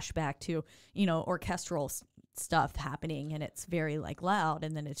flash back to, orchestral stuff happening, and it's very like loud,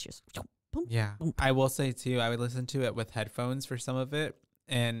 and then it's just boom, yeah. Boom. I will say too, I would listen to it with headphones for some of it,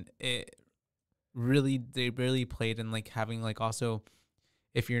 and they really played in like having like, also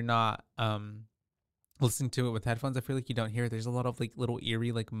if you're not listening to it with headphones, I feel like you don't hear it. There's a lot of like little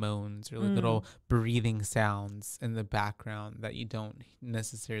eerie like moans or like little breathing sounds in the background that you don't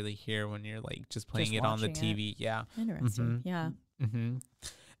necessarily hear when you're like just playing it on the TV. Yeah. Interesting. Yeah.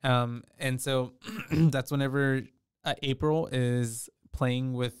 And so that's whenever April is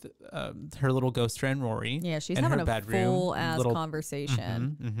playing with her little ghost friend Rory. Yeah, she's having a full ass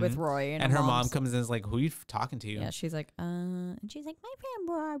conversation with Roy, and her mom comes in and is like, "Who are you talking to?" Yeah, she's like, and she's like, "My friend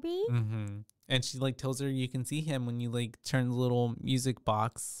Rory." And she like tells her you can see him when you like turn the little music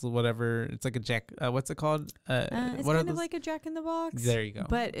box, whatever. It's like a jack. What's it called? It's kind of like a Jack in the Box. There you go.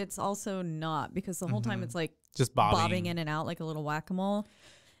 But it's also not, because the whole time it's like just bobbing in and out like a little whack-a-mole,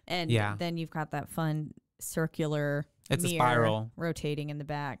 and then you've got that fun circular. It's a spiral rotating in the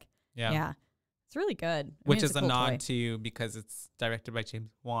back. Yeah. It's really good. Which is a nod to, because it's directed by James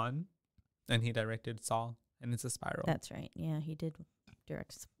Wan, and he directed Saw, and it's a spiral. That's right. Yeah, he did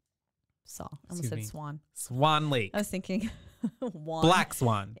direct Saw. I almost said Swan. Swan Lake. I was thinking Black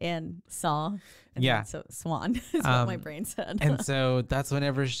Swan. And Saw. And Yeah. So Swan is what my brain said. And so that's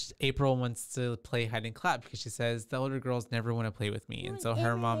whenever April wants to play hide and clap because she says the older girls never want to play with me. And so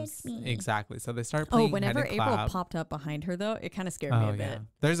her mom's exactly. So they start playing whenever hide and clap. April popped up behind her though, it kind of scared me a bit.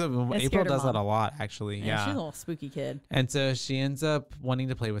 April does that a lot actually. Yeah. She's a little spooky kid. And so she ends up wanting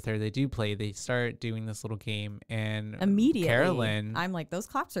to play with her. They do play. They start doing this little game and immediately Carolyn, I'm like, those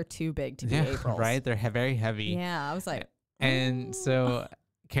claps are too big to be April's. Right? They're very heavy. Yeah. I was like, and so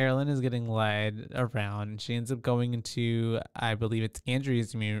Carolyn is getting led around. She ends up going into, I believe it's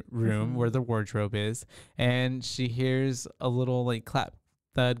Andrea's room where the wardrobe is. And she hears a little like clap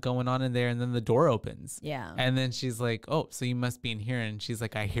thud going on in there. And then the door opens. Yeah. And then she's like, oh, so you must be in here. And she's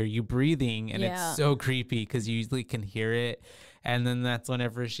like, I hear you breathing. And it's so creepy because you usually can hear it. And then that's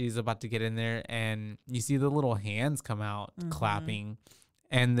whenever she's about to get in there and you see the little hands come out clapping.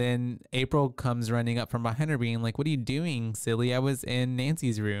 And then April comes running up from behind her being like, what are you doing, silly? I was in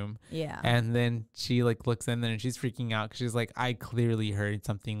Nancy's room. Yeah. And then she like looks in there and she's freaking out because she's like, I clearly heard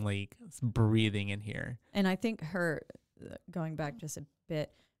something like breathing in here. And I think her, going back just a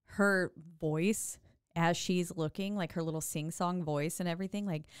bit, her voice as she's looking, like her little sing-song voice and everything,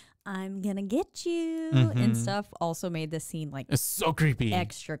 like, I'm gonna get you and stuff, also made the scene like it's so creepy.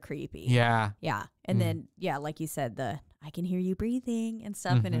 Extra creepy. Yeah. Yeah. And then, like you said, I can hear you breathing and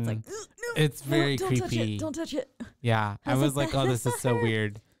stuff. And it's like, no, it's very don't creepy. Touch it. Don't touch it. Yeah. I was like, oh, this is so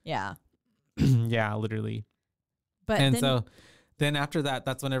weird. Yeah. Yeah, literally. But and then, so then after that,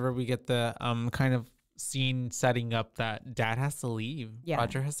 that's whenever we get the kind of scene setting up that Dad has to leave. Yeah.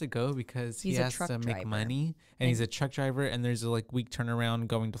 Roger has to go because he has to make money and he's a truck driver and there's a like week turnaround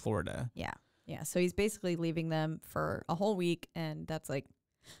going to Florida. Yeah. Yeah. So he's basically leaving them for a whole week. And that's like,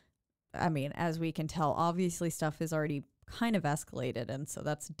 I mean, as we can tell, obviously stuff is already kind of escalated. And so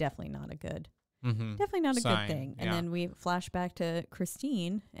that's definitely not a good, definitely not a good thing. And then we flash back to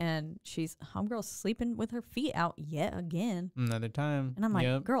Christine and she's homegirl sleeping with her feet out yet again. Another time. And I'm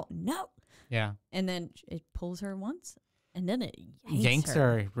like, girl, no. Yeah. And then it pulls her once and then it yanks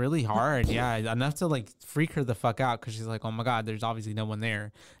her really hard. Yeah. Enough to like freak her the fuck out because she's like, oh my God, there's obviously no one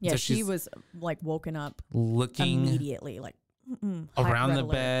there. Yeah. So she was like woken up looking immediately, like around the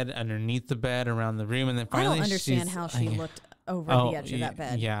bed, underneath the bed, around the room. And then finally, I don't understand how she looked over the edge of that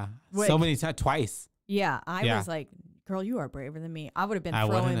bed. Yeah. So many times, twice. Yeah. I was like, girl, you are braver than me. I would have been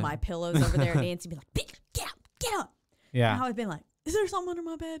throwing my pillows over there. Nancy would be like, get up. Yeah. And I would have been like, is there something under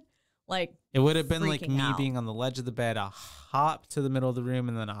my bed? Like, it would have been like me out. being on the ledge of the bed, a hop to the middle of the room,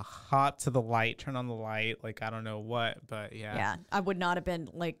 and then a hop to the light, turn on the light. Like, I don't know what, but yeah. Yeah. I would not have been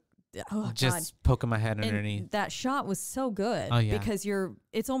like, oh, just God. poking my head underneath. And that shot was so good because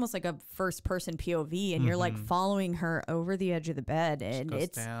it's almost like a first person POV and you're like following her over the edge of the bed and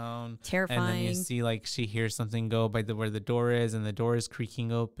it's down, terrifying. And then you see like she hears something go by where the door is and the door is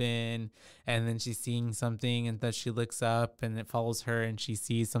creaking open and then she's seeing something and then she looks up and it follows her and she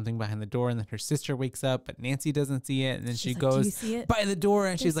sees something behind the door and then her sister wakes up but Nancy doesn't see it and then she goes by the door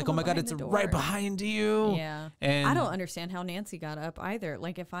and she's like, oh my God, it's right behind you. Yeah. And I don't understand how Nancy got up either.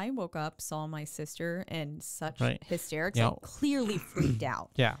 Like if I woke up, saw my sister in such hysterics, like clearly freaked out.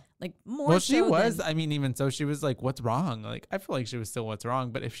 Yeah. Like more. Well, she so was. than, I mean, even so, she was like, "What's wrong?" Like, I feel like she was still, "What's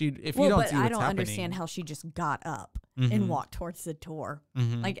wrong?" But if you don't see what's happening, I don't understand how she just got up and walked towards the door.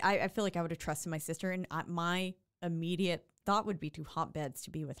 Like, I feel like I would have trusted my sister, and my immediate thought would be to hop beds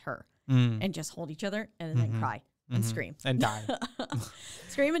to be with her and just hold each other and then cry and scream and die,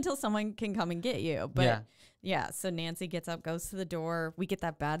 scream until someone can come and get you. But yeah, so Nancy gets up, goes to the door. We get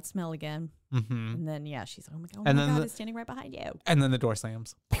that bad smell again. And then, she's like, oh my God, it's standing right behind you. And then the door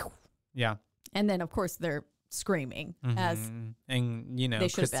slams. Yeah. And then, of course, they're screaming as...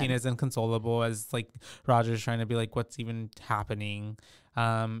 And, Christina's inconsolable as, like, Roger's trying to be like, what's even happening?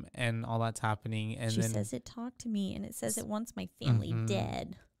 And all that's happening. And she says it talked to me, and it says it wants my family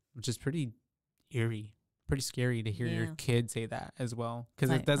dead. Which is pretty eerie. Pretty scary to hear your kid say that as well, because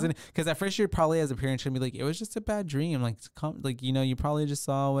it doesn't. Because at first you're probably as a parent gonna be like, it was just a bad dream, like you probably just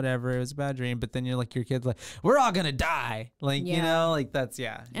saw whatever, it was a bad dream. But then you're like, your kid's like, we're all gonna die, like like that's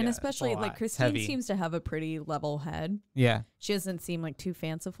And especially like Christine seems to have a pretty level head. Yeah, she doesn't seem like too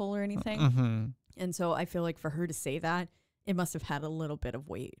fanciful or anything. And so I feel like for her to say that, it must have had a little bit of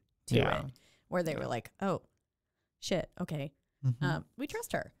weight to it, where they were like, oh, shit, okay, we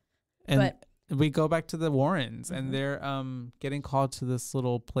trust her, but. we go back to the Warrens, and they're getting called to this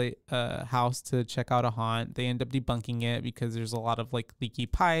little house to check out a haunt. They end up debunking it because there's a lot of like leaky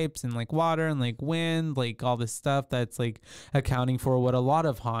pipes and like water and like wind, like all this stuff that's like accounting for what a lot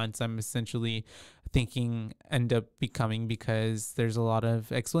of haunts, I'm essentially thinking, end up becoming, because there's a lot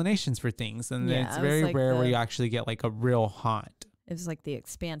of explanations for things, and it's very like rare where you actually get like a real haunt. It was like the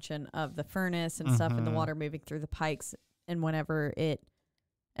expansion of the furnace and stuff, and the water moving through the pipes, and whenever it,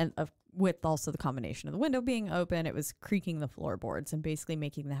 and with also the combination of the window being open, it was creaking the floorboards and basically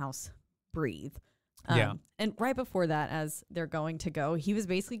making the house breathe. And right before that, as they're going to go, he was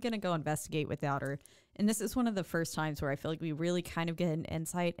basically going to go investigate without her. And this is one of the first times where I feel like we really kind of get an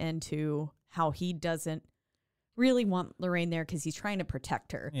insight into how he doesn't really want Lorraine there because he's trying to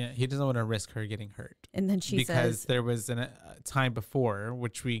protect her. Yeah, he doesn't want to risk her getting hurt. And then she says, because there was a time before,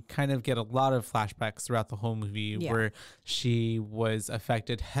 which we kind of get a lot of flashbacks throughout the whole movie, where she was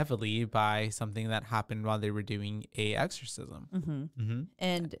affected heavily by something that happened while they were doing a exorcism.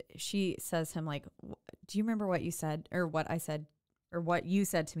 And she says to him, like, do you remember what you said, or what I said, or what you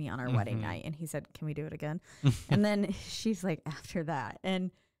said to me on our wedding night? And he said, can we do it again? And then she's like, after that.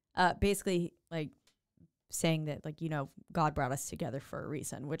 And basically, like, saying that, like, you know, God brought us together for a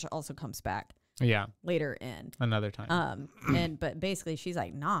reason, which also comes back later in another time. But basically she's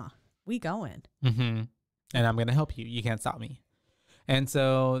like, nah, we going. And I'm gonna help you. You can't stop me. And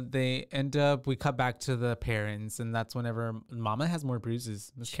so they end up, we cut back to the parents, and that's whenever Mama has more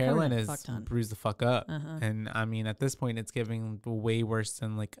bruises. Miss Carolyn is bruised the fuck up. And I mean, at this point, it's giving way worse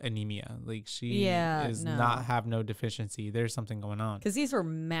than like anemia. Like she is not have no deficiency. There's something going on. Because these were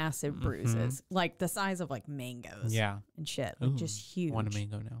massive bruises, like the size of like mangoes. And shit, like just huge. Want a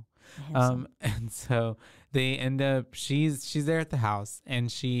mango now. And so they end up, she's there at the house,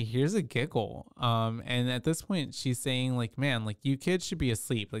 and she hears a giggle. And at this point she's saying like, man, like you kids should be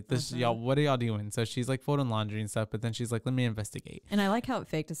asleep. Like this, y'all, what are y'all doing? So she's like folding laundry and stuff, but then she's like, let me investigate. And I like how it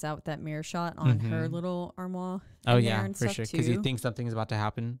faked us out with that mirror shot on her little armoire. Oh yeah, for sure. Because you think something's about to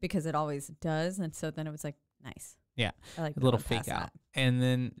happen. Because it always does. And so then it was like, nice. Yeah, I like a little fake out. And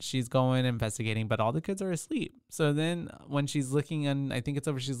then she's going investigating, but all the kids are asleep. So then when she's looking, and I think it's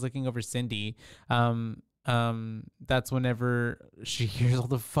over, she's looking over Cindy. That's whenever she hears all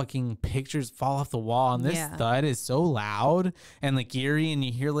the fucking pictures fall off the wall, and this thud is so loud and like eerie, and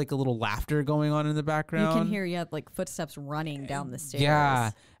you hear like a little laughter going on in the background. You can hear like footsteps running down the stairs.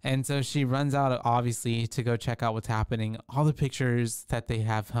 Yeah. And so she runs out, obviously, to go check out what's happening. All the pictures that they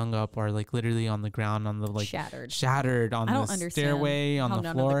have hung up are like literally on the ground, on the like shattered on the stairway, on the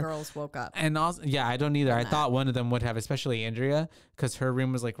floor. None of the girls woke up. And also, I don't either. I thought one of them would have, especially Andrea, because her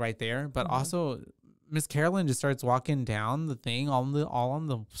room was like right there. But also, Miss Carolyn just starts walking down the thing all on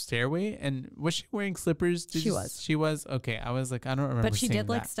the stairway. And was she wearing slippers? She was. Okay. I was like, I don't remember. But she did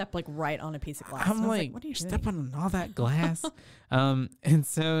like step like right on a piece of glass. I'm like, what are you stepping on all that glass? And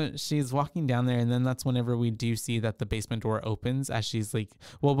so she's walking down there, and then that's whenever we do see that the basement door opens, as she's like,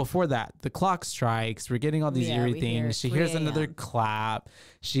 well, before that, the clock strikes. We're getting all these eerie things. She hears another clap.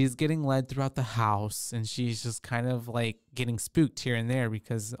 She's getting led throughout the house, and she's just kind of like getting spooked here and there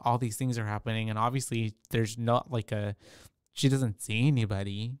because all these things are happening. And obviously there's not like she doesn't see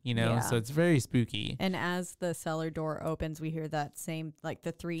anybody, you know, so it's very spooky. And as the cellar door opens, we hear that same, like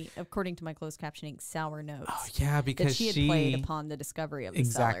the three, according to my closed captioning, sour notes. Oh yeah, because she had played upon the discovery of the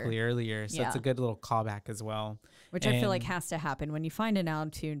cellar. Earlier. So it's a good little callback as well. Which I feel like has to happen when you find an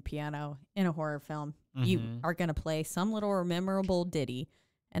out-of-tune piano in a horror film. You are going to play some little memorable ditty,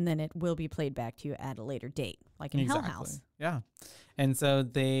 and then it will be played back to you at a later date, like in Hell House. Yeah. And so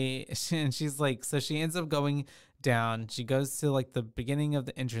she's like, so she ends up going down. She goes to like the beginning of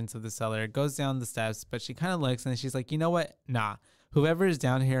the entrance of the cellar, goes down the steps, but she kind of looks, and she's like, you know what? Nah. Whoever is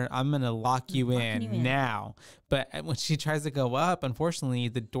down here, I'm going to lock you in now. But when she tries to go up, unfortunately,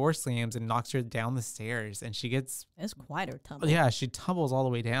 the door slams and knocks her down the stairs, and she gets... It's quite a tumble. Yeah, she tumbles all the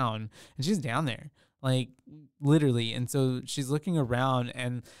way down, and she's down there. Like, literally. And so she's looking around,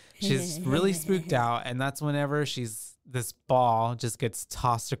 and she's really spooked out, and that's whenever this ball just gets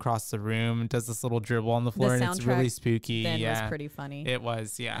tossed across the room and does this little dribble on the floor, and it's really spooky. Then was pretty funny. It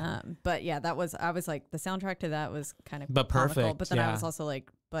was, yeah. But yeah, I was like, the soundtrack to that was kind of perfect. Comical, but then I was also like,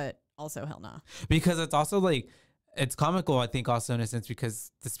 but also hell no. Because it's also like, it's comical, I think, also in a sense,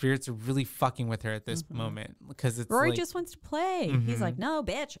 because the spirits are really fucking with her at this moment. Because it's Rory just wants to play. He's like, no,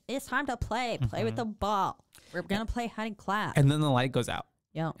 bitch, it's time to play. Play with the ball. We're gonna play hide and clap. And then the light goes out.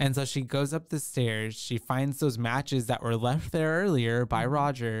 Yeah. And so she goes up the stairs. She finds those matches that were left there earlier by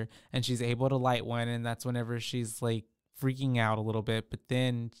Roger, and she's able to light one. And that's whenever she's like freaking out a little bit, but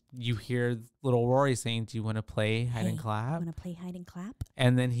then you hear little Rory saying, "Do you want to play hide and clap?" Want to play hide and clap?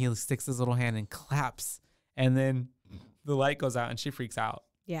 And then he sticks his little hand and claps, and then the light goes out and she freaks out.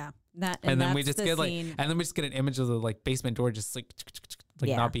 Yeah. And then we just get an image of the like basement door just like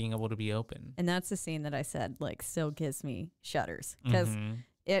not being able to be open. And that's the scene that I said like still gives me shudders because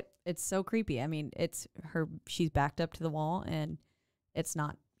it's so creepy. I mean, she's backed up to the wall and it's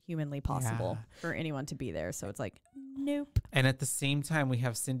not humanly possible for anyone to be there. So it's like, nope. And at the same time, we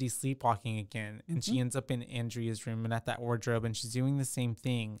have Cindy sleepwalking again, and she ends up in Andrea's room and at that wardrobe, and she's doing the same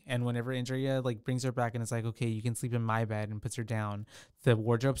thing. And whenever Andrea like brings her back and is like, okay, you can sleep in my bed, and puts her down, the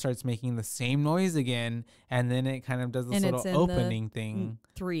wardrobe starts making the same noise again, and then it kind of does this little opening thing.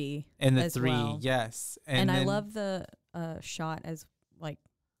 3 in the as 3, well. yes. And then, I love the shot as like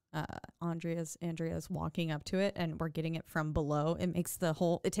Andrea's walking up to it, and we're getting it from below. It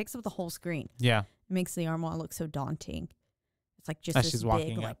takes up the whole screen. Yeah, it makes the armoire look so daunting. It's like just as this she's big,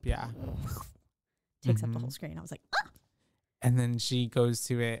 walking like, up, takes up the whole screen. I was like, ah! And then she goes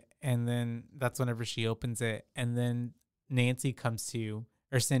to it, and then that's whenever she opens it, and then Cindy comes to,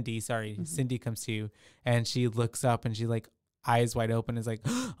 and she looks up, and she like eyes wide open is like,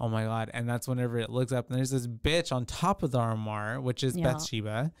 oh my God. And that's whenever it looks up and there's this bitch on top of the armoire, which is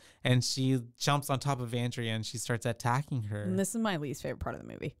Bathsheba, and she jumps on top of Andrea and she starts attacking her. And this is my least favorite part of the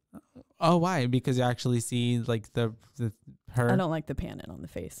movie. Oh, why? Because you actually see like her. I don't like the pan in on the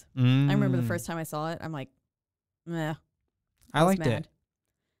face. I remember the first time I saw it, I'm like, meh. I liked it.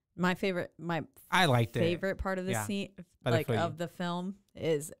 I liked favorite part of the scene, like of the film,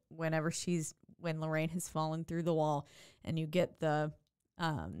 is when Lorraine has fallen through the wall and you get the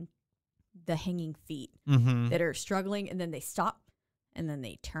hanging feet that are struggling, and then they stop and then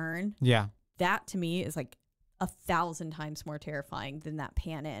they turn. Yeah. That to me is like 1,000 times more terrifying than that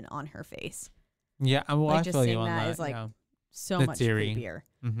pan in on her face. Yeah. Well, like I just feel seeing you on that that is like so the much theory. creepier.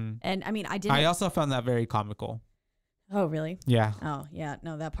 And I mean, I also found that very comical. Oh, really? Yeah. Oh, yeah.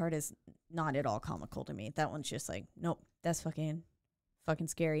 No, that part is not at all comical to me. That one's just like, nope, that's fucking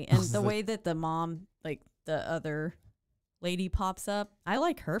scary. And the way that the mom, like the other lady, pops up, I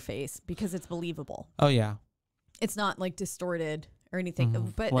like her face because it's believable. Oh, yeah. It's not like distorted or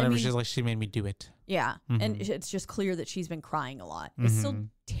anything. But whenever she's like, she made me do it. Yeah. And it's just clear that she's been crying a lot. It's still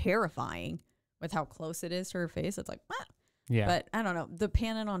terrifying with how close it is to her face. It's like, ah. Yeah. But I don't know. The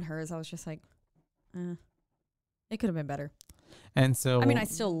panning on hers, I was just like, it could have been better. And so, I mean, I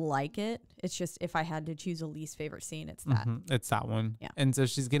still like it. It's just if I had to choose a least favorite scene, it's that. It's that one. Yeah. And so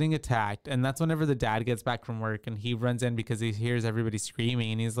she's getting attacked. And that's whenever the dad gets back from work and he runs in because he hears everybody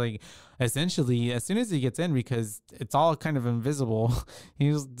screaming. And he's like, essentially, as soon as he gets in, because it's all kind of invisible,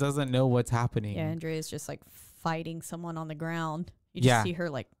 he just doesn't know what's happening. Yeah. Andrea's just like fighting someone on the ground. You just see her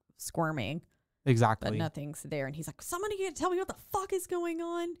like squirming. Exactly. But nothing's there. And he's like, somebody can tell me what the fuck is going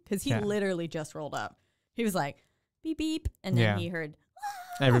on? Because he literally just rolled up. He was like, beep, beep. And then he heard,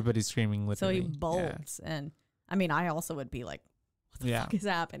 everybody's screaming literally. So he bolts. Yeah. And I mean, I also would be like, what the fuck is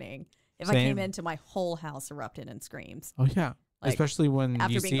happening? If I came into my whole house erupted in screams. Oh, yeah. Like, especially when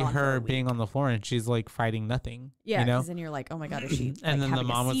you see her being on the floor and she's like fighting nothing. Yeah. Because then you're like, oh my God, is she and then the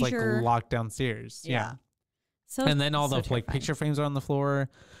mom was like locked downstairs. Yeah. So and then all the like picture frames are on the floor.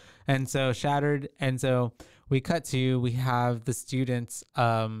 And so shattered. And so we have the students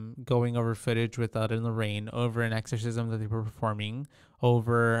going over footage with Ed and Lorraine over an exorcism that they were performing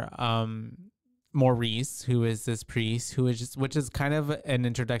over Maurice, who is this priest, which is kind of an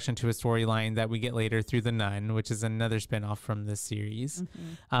introduction to a storyline that we get later through The Nun, which is another spinoff from this series.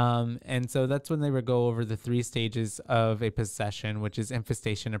 And so that's when they would go over the 3 stages of a possession, which is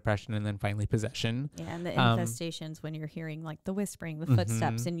infestation, oppression, and then finally possession. Yeah, and the infestation's when you're hearing like the whispering, the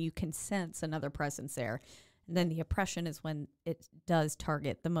footsteps, and you can sense another presence there. And then the oppression is when it does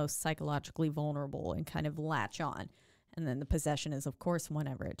target the most psychologically vulnerable and kind of latch on. And then the possession is, of course,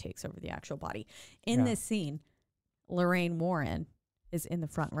 whenever it takes over the actual body. In this scene, Lorraine Warren is in the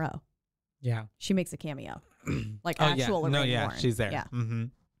front row. Yeah. She makes a cameo. Like actual Lorraine Warren. Yeah, she's there. Yeah.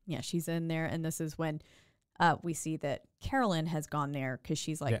 Yeah, she's in there. And this is when we see that Carolyn has gone there because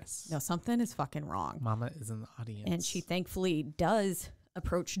she's like, no, something is fucking wrong. Mama is in the audience. And she thankfully does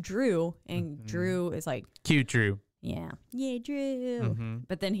approach Drew. And Drew is like, cute Drew. Yeah. Yeah, Drew.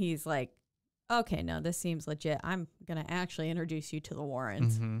 But then he's like, okay, no, this seems legit. I'm going to actually introduce you to the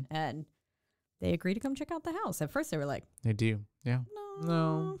Warrens. And they agree to come check out the house. At first they were like, they do. Yeah.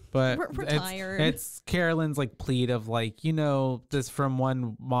 No, but we're tired. It's Carolyn's like plead of like, this from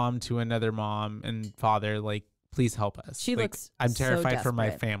one mom to another mom and father, like, please help us. She like, looks I'm terrified so for my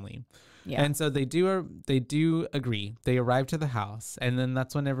family. Yeah. And so they do agree. They arrive to the house, and then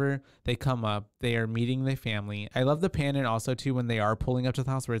that's whenever they come up. They are meeting the family. I love the pan and also too when they are pulling up to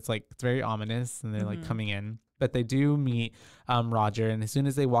the house where it's like it's very ominous and they're like coming in. But they do meet Roger, and as soon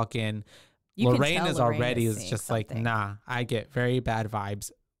as they walk in, Lorraine is already just like, nah, I get very bad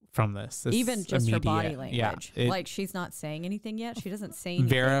vibes from this. Even just immediate. her body language. Yeah, like she's not saying anything yet. She doesn't say anything.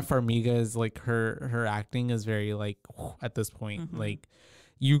 Vera Farmiga is like her acting is very like at this point, like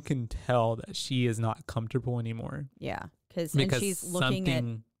you can tell that she is not comfortable anymore. Yeah, and she's looking at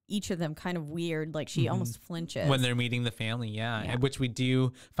each of them kind of weird, like she almost flinches when they're meeting the family. Yeah, which we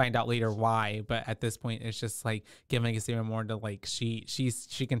do find out later why, but at this point it's just like giving us even more to like she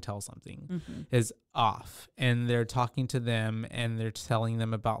can tell something is off, and they're talking to them and they're telling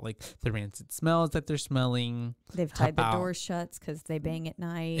them about like the rancid smells that they're smelling. They've tied the doors shut because they bang at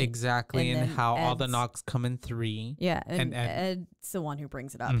night. Exactly, and how all the knocks come in 3. Yeah, and Ed's the one who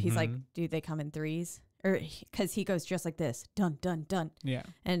brings it up. He's like, do they come in 3s? Or because he goes just like this, dun, dun, dun. Yeah.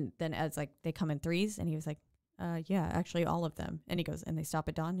 And then Ed's like, they come in 3s? And he was like, yeah, actually all of them. And he goes, and they stop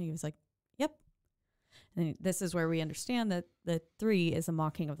at dawn? And he was like, yep. And this is where we understand that the 3 is a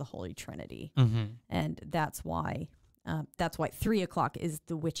mocking of the Holy Trinity. And that's why 3 o'clock is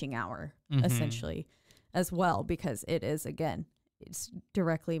the witching hour, essentially, as well, because it is, again, it's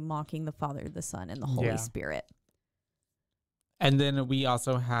directly mocking the Father, the Son, and the Holy Spirit. And then we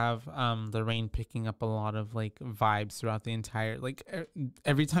also have Lorraine picking up a lot of like vibes throughout the entire, like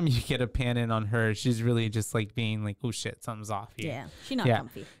every time you get a pan in on her, she's really just like being like, oh shit, something's off here. Yeah, she's not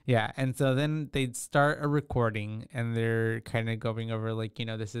comfy. Yeah, and so then they start a recording and they're kind of going over like, you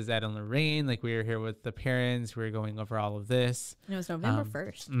know, this is Ed and Lorraine. Like we were here with the parents. We were going over all of this. And it was November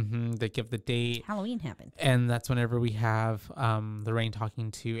 1st. They give the date. Halloween happened. And that's whenever we have Lorraine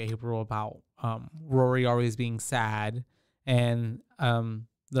talking to April about Rory always being sad. And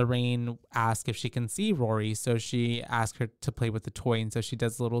Lorraine asks if she can see Rory, so she asks her to play with the toy, and so she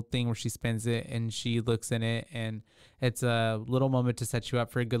does a little thing where she spins it and she looks in it, and it's a little moment to set you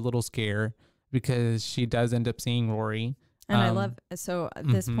up for a good little scare because she does end up seeing Rory. And I love, so at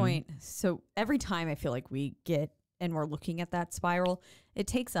this point, so every time I feel like we get and we're looking at that spiral, it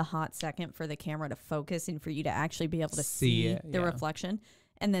takes a hot second for the camera to focus and for you to actually be able to see the reflection.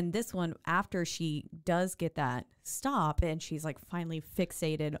 And then this one, after she does get that stop and she's like finally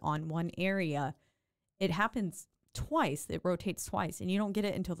fixated on one area, it happens twice. It rotates twice, and you don't get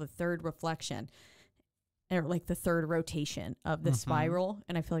it until the 3rd reflection or like the 3rd rotation of the spiral.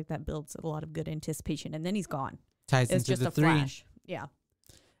 And I feel like that builds a lot of good anticipation. And then he's gone. Ties it's into just the a 3. flash. Yeah.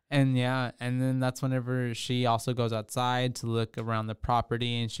 And and then that's whenever she also goes outside to look around the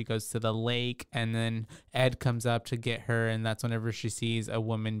property, and she goes to the lake, and then Ed comes up to get her, and that's whenever she sees a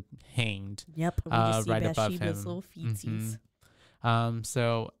woman hanged. Yep. We just see right above him. Little feetsies.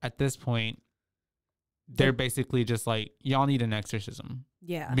 So at this point, they're basically just like, y'all need an exorcism.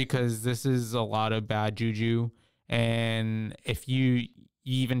 Yeah. Because this is a lot of bad juju, and if you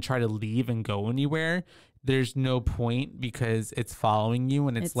even try to leave and go anywhere, there's no point because it's following you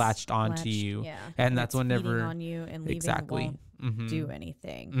and it's latched onto you. Yeah. And that's whenever on you and leaving won't do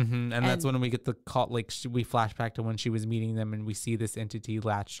anything. And that's when we get the call, like we flash back to when she was meeting them and we see this entity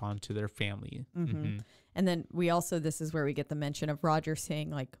latched onto their family. And then we also, this is where we get the mention of Roger saying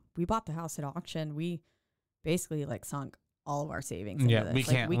like, we bought the house at auction. We basically like sunk all of our savings into this. We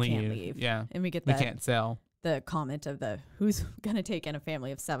can't leave. Yeah. And we get we can't sell. The comment of who's going to take in a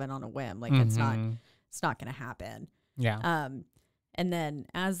family of 7 on a whim. Like it's not going to happen. Yeah. And then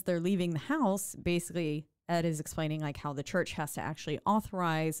as they're leaving the house, basically Ed is explaining like how the church has to actually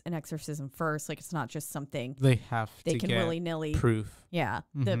authorize an exorcism first. Like it's not just something they can get willy-nilly proof. Yeah.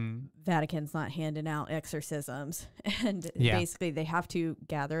 The Vatican's not handing out exorcisms. And basically they have to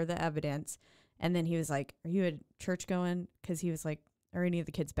gather the evidence. And then he was like, are you a church going? Because he was like, are any of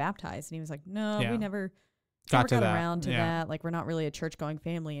the kids baptized? And he was like, no, we never got around to that. Like, we're not really a church going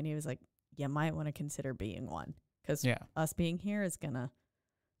family. And he was like, you might want to consider being one, because us being here is going to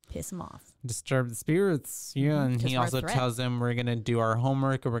piss him off. Disturb the spirits. Yeah. And he also tells them we're going to do our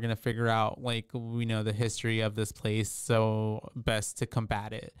homework and we're going to figure out, like, we know the history of this place, so best to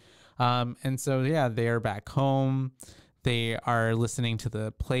combat it. And so, they are back home. They are listening to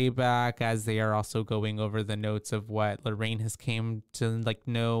the playback as they are also going over the notes of what Lorraine has came to like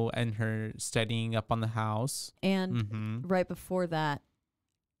know and her studying up on the house. And right before that,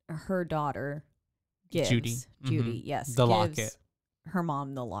 her daughter gives Judy, gives locket. Her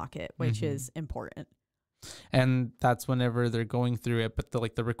mom the locket, which is important. And that's whenever they're going through it, but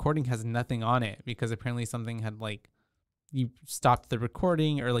the recording has nothing on it because apparently something had like you stopped the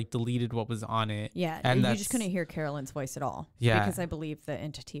recording or like deleted what was on it. Yeah, and you just couldn't hear Carolyn's voice at all. Yeah, because I believe the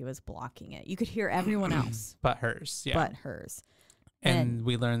entity was blocking it. You could hear everyone else, but hers. Yeah, but hers. And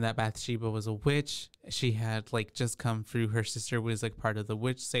we learned that Bathsheba was a witch. She had like just come through. Her sister was like part of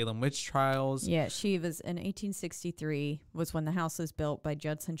the Salem witch trials. Yeah, she was in 1863 was when the house was built by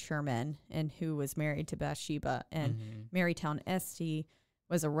Judson Sherman, and who was married to Bathsheba. And Marytown Esty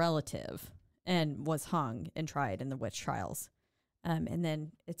was a relative and was hung and tried in the witch trials. And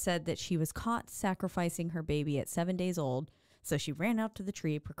then it said that she was caught sacrificing her baby at 7 days old. So she ran out to the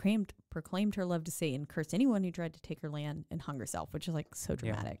tree, proclaimed her love to Satan, cursed anyone who tried to take her land, and hung herself, which is like so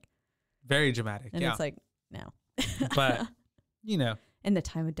dramatic. Yeah. Very dramatic. And it's like, no. But, you know. And the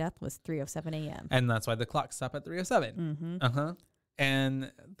time of death was 3:07 a.m. And that's why the clock stopped at 3:07.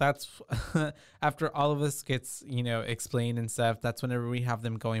 And that's after all of this gets, you know, explained and stuff. That's whenever we have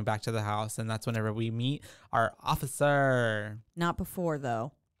them going back to the house. And that's whenever we meet our officer. Not before,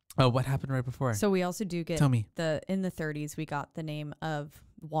 though. Oh, what happened right before? So we also do get Tell me. In the 30s, we got the name of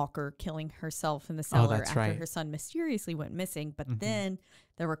Walker killing herself in the cellar after her son mysteriously went missing. But then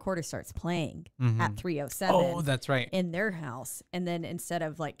the recorder starts playing at 3:07. Oh, that's right. In their house. And then instead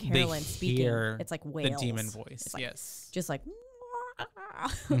of like Carolyn speaking, it's like wails. The demon voice. Like, yes. Just like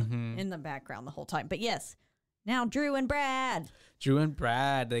in the background the whole time. But yes, now Drew and Brad,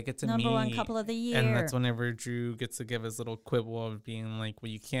 they get to meet. Number one couple of the year. And that's whenever Drew gets to give his little quibble of being like,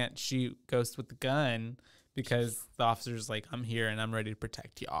 well, you can't shoot Ghost with the gun because the officer's like, I'm here and I'm ready to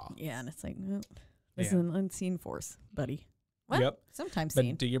protect y'all. Yeah, and it's like, nope, this is an unseen force, buddy. What? Yep. Sometimes but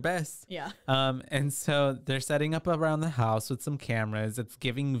seen. Do your best. Yeah. And so they're setting up around the house with some cameras. It's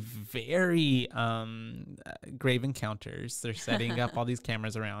giving very grave encounters. They're setting up all these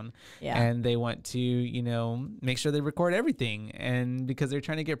cameras around. Yeah. And they want to, you know, make sure they record everything. And because they're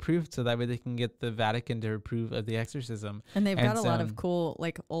trying to get proof so that way they can get the Vatican to approve of the exorcism. And they've got a lot of cool,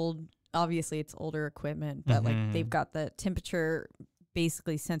 like old, obviously it's older equipment, but like they've got the temperature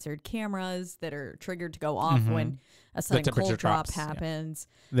basically censored cameras that are triggered to go off when a sudden cold drop happens.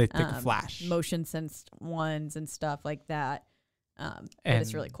 They take a flash. Motion sensed ones and stuff like that. And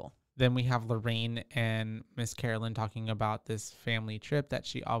it's really cool. Then we have Lorraine and Miss Carolyn talking about this family trip that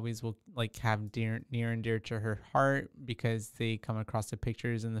she always will like have near and dear to her heart because they come across the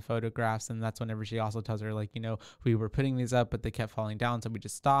pictures and the photographs. And that's whenever she also tells her, like, you know, we were putting these up, but they kept falling down. So we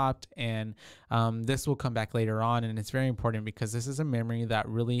just stopped. And this will come back later on. And it's very important because this is a memory that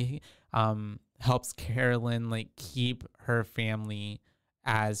really helps Carolyn like keep her family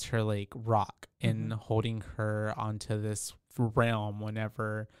as her like rock in holding her onto this realm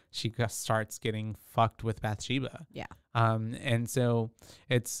whenever she starts getting fucked with Bathsheba. Yeah. And so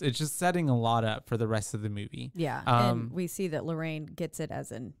it's just setting a lot up for the rest of the movie. Yeah. And we see that Lorraine gets it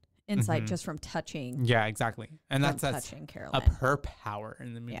as an insight just from touching. Yeah, exactly. And that's touching Carolyn. Up her power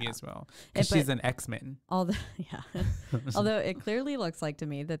in the movie as well. Because she's an X-Men. Although it clearly looks like to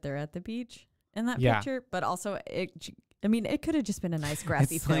me that they're at the beach in that picture, but also it could have just been a nice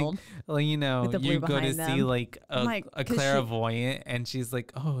grassy field. Like, you know, you go to see like a clairvoyant and she's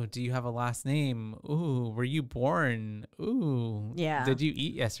like, oh, do you have a last name? Ooh, were you born? Ooh. Yeah. Did you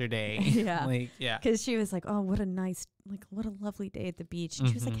eat yesterday? Yeah. Like, yeah. Because she was like, oh, what a lovely day at the beach. And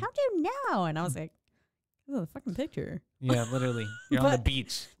she was like, how do you know? And I was like, oh, the fucking picture. Yeah, literally. You're on the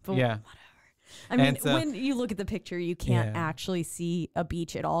beach. Yeah. Whatever. I mean, when you look at the picture, you can't actually see a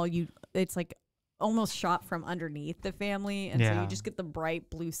beach at all. It's like almost shot from underneath the family, and so you just get the bright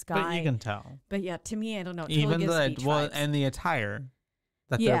blue sky. But you can tell. But yeah, to me, I don't know. Even and the attire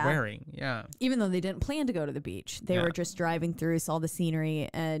that they're wearing. Yeah. Even though they didn't plan to go to the beach, they were just driving through, saw the scenery,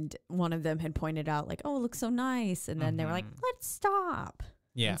 and one of them had pointed out like, "Oh, it looks so nice," and then they were like, "Let's stop."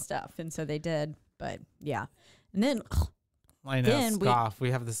 Yeah. And stuff, and so they did. But yeah, and then I know. Scoff.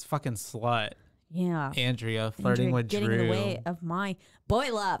 We have this fucking slut. Yeah. Andrea flirting with getting Drew. in the way of my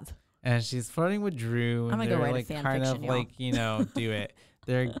boy love. And she's flirting with Drew. And I'm gonna go write like a fan kind fiction, of like, you know, do it.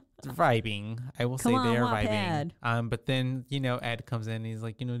 They're vibing. I will say they are vibing. But then, you know, Ed comes in and he's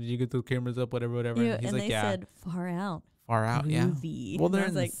like, you know, did you get the cameras up, whatever. Yeah, and he's and like, they said far out. Far out, Groovie. Yeah. Well, they're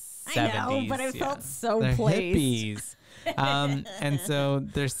in like, the 70s. I know, but I felt so they're placed. Hippies. And so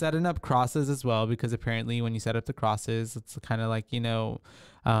they're setting up crosses as well, because apparently when you set up the crosses, it's kind of like, you know,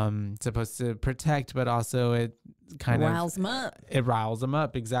 supposed to protect, but also it kind of riles them up. It riles them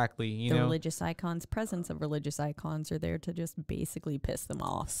up, exactly. You know, religious icons, presence of religious icons are there to just basically piss them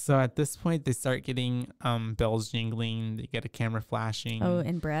off. So at this point, they start getting bells jingling. They get a camera flashing. Oh,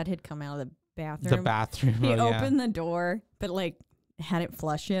 and Brad had come out of the bathroom. The bathroom. He opened the door, but like hadn't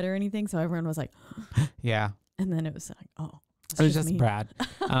flushed yet or anything. So everyone was like, yeah. And then it was like, oh. It was just me. Brad.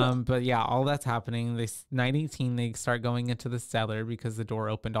 But yeah, all that's happening. This night 18, they start going into the cellar because the door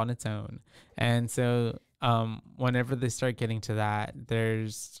opened on its own. And so whenever they start getting to that,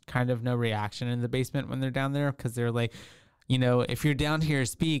 there's kind of no reaction in the basement when they're down there, because they're like, you know, if you're down here,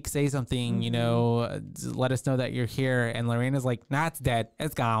 speak, say something, you know, let us know that you're here. And Lorena's like, nah, it's dead.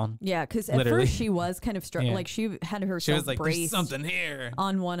 It's gone. Yeah, because at first she was kind of like she had herself she was like, there's braced something here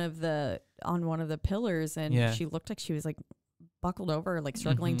on one of the pillars, and she looked like she was like buckled over, like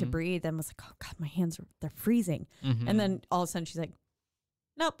struggling to breathe, and was like, oh God, my hands they're freezing. And then all of a sudden she's like,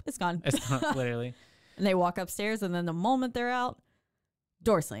 nope, it's gone. It's gone, literally. And they walk upstairs, and then the moment they're out,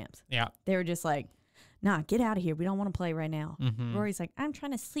 door slams. Yeah. They were just like, nah, get out of here. We don't want to play right now. Rory's like, I'm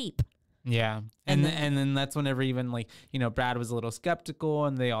trying to sleep. Yeah. And then that's whenever even like, you know, Brad was a little skeptical,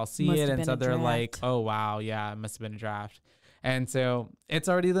 and they all see it. And so they're like, oh, wow. Yeah, it must have been a draft. And so it's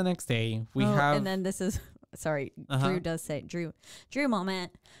already the next day. We have. And then this is, sorry, Drew does say, Drew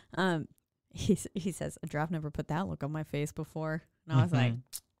moment. He says, a draft never put that look on my face before. And I was like,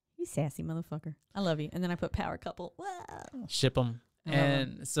 you sassy motherfucker. I love you. And then I put power couple. Whoa. Ship them.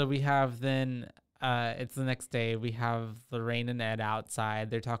 And so we have then. It's the next day. We have Lorraine and Ed outside.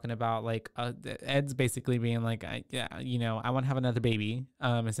 They're talking about like Ed's basically being like, yeah, you know, I want to have another baby.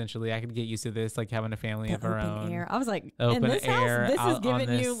 Essentially, I could get used to this, like having a family of our own. Air. I was like, open in this air. House, this is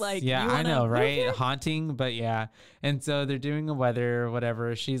giving you like, yeah, I know, right? Haunting, but yeah. And so they're doing a weather or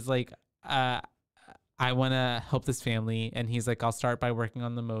whatever. She's like, I want to help this family. And he's like, I'll start by working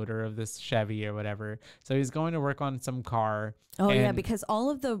on the motor of this Chevy or whatever. So he's going to work on some car. Oh yeah, because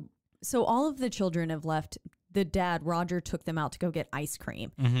all of the children have left. The dad, Roger, took them out to go get ice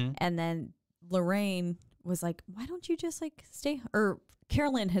cream. And then Lorraine was like, why don't you just like stay? Or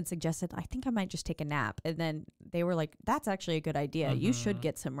Carolyn had suggested, I think I might just take a nap. And then they were like, that's actually a good idea. You should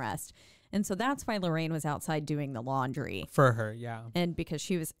get some rest. And so that's why Lorraine was outside doing the laundry. For her, yeah. And because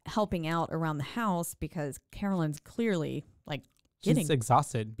she was helping out around the house, because Carolyn's clearly like getting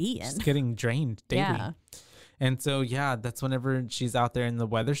exhausted. She's getting drained daily. Yeah. And so, yeah, that's whenever she's out there and the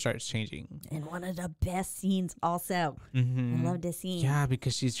weather starts changing. And one of the best scenes also. I love this scene. Yeah,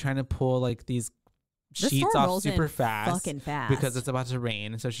 because she's trying to pull like these sheets off super fast. Fucking fast. Because it's about to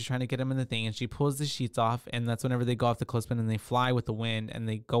rain. And so she's trying to get them in the thing, and she pulls the sheets off. And that's whenever they go off the clothespin and they fly with the wind, and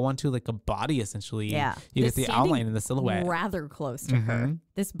they go onto like a body essentially. Yeah. You get the outline and the silhouette. Rather close to her.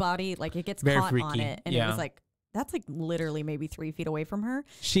 This body, like it gets caught on it. And it was like, that's like literally maybe 3 feet away from her.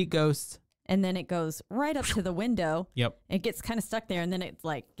 Sheet ghost. And then it goes right up to the window. Yep. It gets kind of stuck there, and then it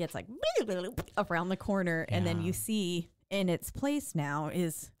like gets like around the corner, and then you see in its place now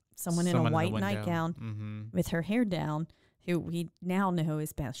is someone in a white nightgown with her hair down, who we now know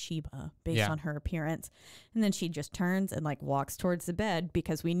is Bathsheba based on her appearance. And then she just turns and like walks towards the bed,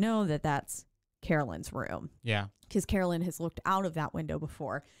 because we know that that's Carolyn's room. Yeah. Because Carolyn has looked out of that window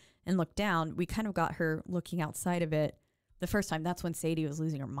before and looked down. We kind of got her looking outside of it. The first time, that's when Sadie was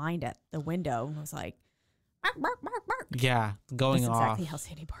losing her mind at the window and was like, bark, bark, bark, bark. Yeah, going that's off. exactly how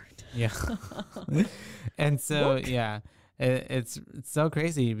Sadie barked. Yeah. And so, yeah, it's so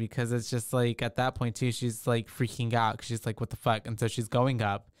crazy, because it's just like at that point, too, she's like freaking out, because she's like, what the fuck? And so she's going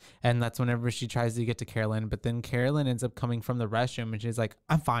up, and that's whenever she tries to get to Carolyn. But then Carolyn ends up coming from the restroom, and she's like,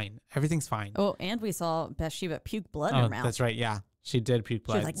 I'm fine. Everything's fine. Oh, and we saw Bathsheba puke blood in her mouth. That's right. Yeah. She did puke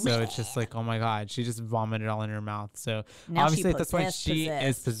blood. Like, so it's just like, oh my God, she just vomited all in her mouth. So now obviously at this point she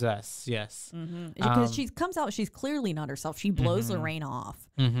is possessed. Yes. Because she comes out, she's clearly not herself. She blows Lorraine off.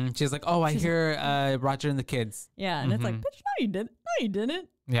 She's like, oh, I hear Roger and the kids. Yeah. And it's like, bitch, no, you didn't. No, you didn't.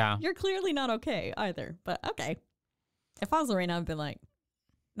 Yeah. You're clearly not okay either. But okay. If I was Lorraine, I'd been like,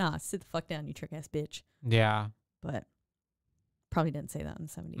 nah, sit the fuck down, you trick ass bitch. Yeah. But probably didn't say that in the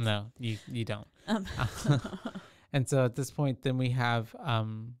 70s. No, you don't. And so at this point, then we have,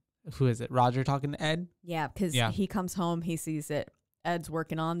 who is it? Roger talking to Ed? Yeah, because he comes home, he sees that Ed's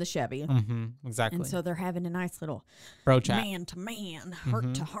working on the Chevy. Exactly. And so they're having a nice little bro chat. Man to man,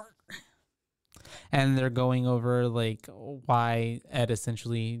 heart to heart. And they're going over like why Ed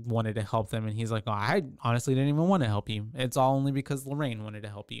essentially wanted to help them. And he's like, oh, I honestly didn't even want to help you. It's all only because Lorraine wanted to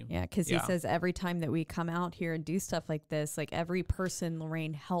help you. Yeah, because he says every time that we come out here and do stuff like this, like every person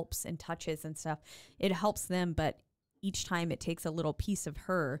Lorraine helps and touches and stuff, it helps them. But each time it takes a little piece of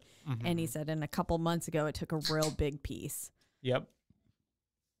her. And he said in a couple months ago, it took a real big piece. Yep.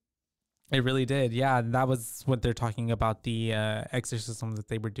 It really did. Yeah. That was what they're talking about, the exorcism that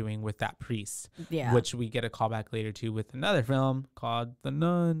they were doing with that priest. Yeah. Which we get a callback later to with another film called The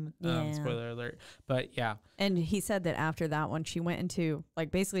Nun. Spoiler alert. But yeah. And he said that after that one, she went into,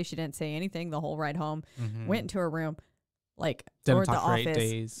 like, basically she didn't say anything the whole ride home, went into her room, like, Didn't or the talk for 8 office.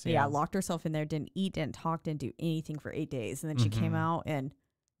 days. Yeah, locked herself in there, didn't eat, didn't talk, didn't do anything for 8 days. And then she came out and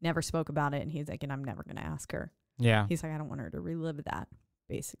never spoke about it. And he's like, and I'm never going to ask her. Yeah. He's like, I don't want her to relive that,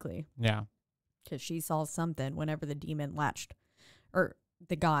 basically. Yeah. Because she saw something whenever the demon latched, or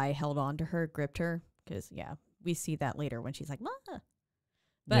the guy held on to her, gripped her. Because, yeah, we see that later when she's like, ah.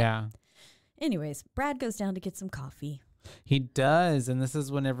 But yeah. anyways, Brad goes down to get some coffee. He does. And this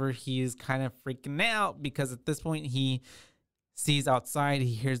is whenever he's kind of freaking out because at this point he sees outside.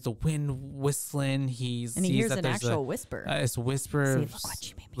 He hears the wind whistling. He hears that an there's actual whisper. It's a whisper.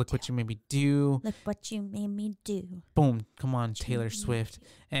 See, look what you made me do. Look what you made me do. Boom. Come on, Taylor Swift.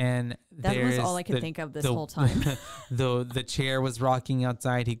 And that was all I could think of this whole time. The chair was rocking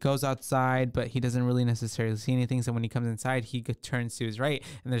outside. He goes outside, but he doesn't really necessarily see anything. So when he comes inside, he turns to his right,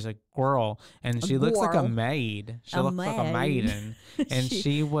 and there's a girl, and she looks like a maid. She looks like a maiden, and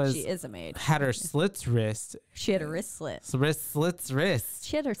she is a maid. Had her slits wrist. She had her wrist slit. Wrist.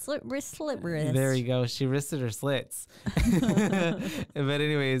 She had her wrist. There you go. She wristed her slits. But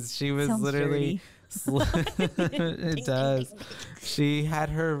anyways, she was Sounds literally. It does. She had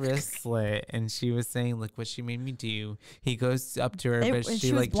her wrist slit, and she was saying, "Look what she made me do." He goes up to her, but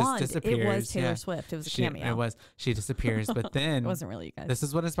she like blonde. just disappears. It was Taylor Swift. It was a cameo. It was. She disappears, but then it wasn't really you guys. This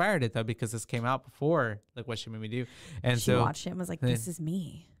is what inspired it though, because this came out before. Look what she made me do, and she so watched it and was like, "This is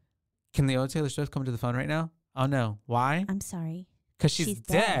me." Can the old Taylor Swift come to the phone right now? Oh no, why? I'm sorry, because she's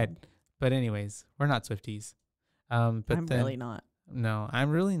dead. But anyways, we're not Swifties. But I'm really not. No,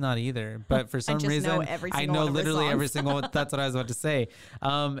 I'm really not either. But for some reason, I know literally every single. That's what I was about to say.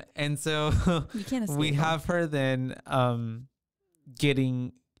 And so you can't we have her then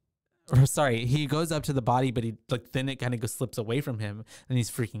getting. Or sorry, he goes up to the body, but then it kind of slips away from him, and he's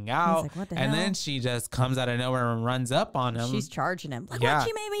freaking out. He's like, what the and hell? Then she just comes out of nowhere and runs up on him. She's charging him. Look what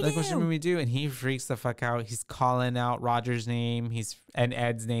she made me do. Look what she made me do. And he freaks the fuck out. He's calling out Roger's name. And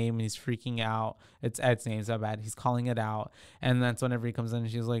Ed's name, and he's freaking out. It's Ed's name, so bad. He's calling it out. And that's whenever he comes in,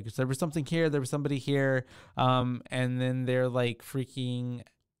 and she's like, there was something here. There was somebody here. And then they're like freaking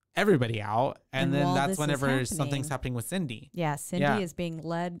everybody out. And then that's whenever something's happening with Cindy. Yeah, Cindy is being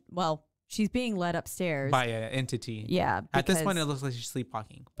led. Well, she's being led upstairs by an entity. Yeah. At this point, it looks like she's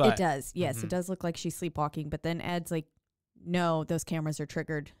sleepwalking. But it does. Yes, it does look like she's sleepwalking. But then Ed's like, no, those cameras are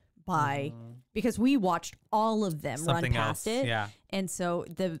triggered by because we watched all of them run past it. Yeah. And so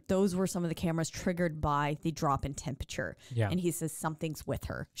those were some of the cameras triggered by the drop in temperature. Yeah. And he says something's with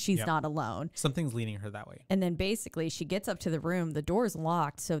her. She's not alone. Something's leading her that way. And then basically she gets up to the room. The door's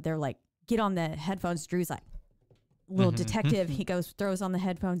locked. So they're like, get on the headphones. Drew's like, little detective. He throws on the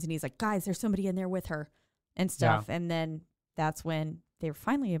headphones, and he's like, guys, there's somebody in there with her and stuff. Yeah. And then that's when they're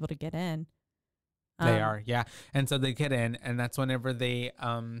finally able to get in. They are, yeah. And so they get in, and that's whenever they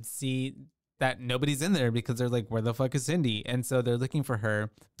see that nobody's in there because they're like, where the fuck is Cindy? And so they're looking for her.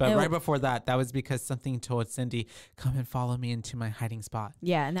 But right before that was because something told Cindy, come and follow me into my hiding spot.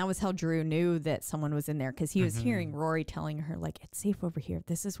 Yeah, and that was how Drew knew that someone was in there because he was hearing Rory telling her, like, it's safe over here.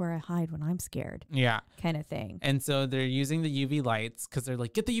 This is where I hide when I'm scared. Yeah. Kind of thing. And so they're using the UV lights because they're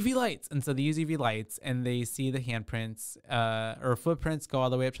like, get the UV lights. And so they use UV lights, and they see the handprints or footprints go all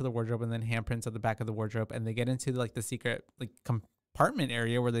the way up to the wardrobe, and then handprints at the back of the wardrobe. And they get into like the secret compartment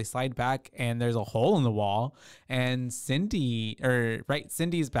area where they slide back, and there's a hole in the wall, and Cindy's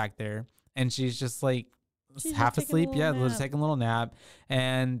back there, and she's just like half asleep. Yeah, just taking a little nap,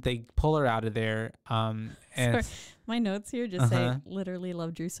 and they pull her out of there. And my notes here just say, literally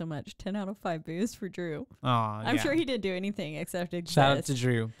love Drew so much. 10 out of 5 boosts for Drew. I'm sure he didn't do anything except exist. Shout out to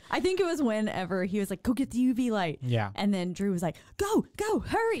Drew. I think it was whenever he was like, go get the UV light. Yeah. And then Drew was like, go,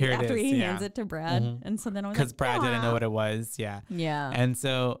 hurry. Here after he hands it to Brad. And so then I was like, because Brad didn't know what it was. Yeah. Yeah. And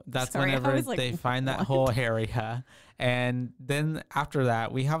so that's whenever they find that whole area. And then after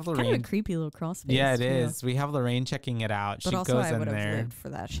that, we have Lorraine. Kind of a creepy little cross space. Yeah, it is. We have Lorraine checking it out. But she also goes I in would have there. lived for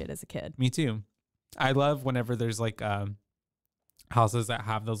that shit as a kid. Me too. I love whenever there's like houses that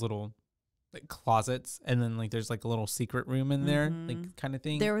have those little like closets, and then like there's like a little secret room in there, like kind of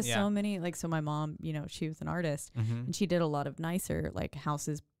thing. There was so many, like, so my mom, you know, she was an artist, and she did a lot of nicer like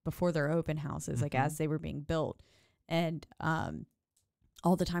houses before their open houses, like as they were being built. And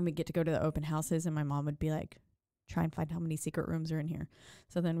all the time we'd get to go to the open houses, and my mom would be like, try and find how many secret rooms are in here.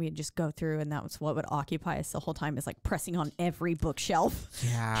 So then we'd just go through, and that was what would occupy us the whole time, is like pressing on every bookshelf,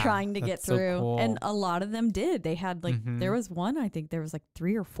 trying to get through. So cool. And a lot of them did. They had like, there was one, I think there was like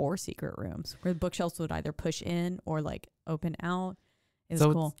 3 or 4 secret rooms where the bookshelves would either push in or like open out. It was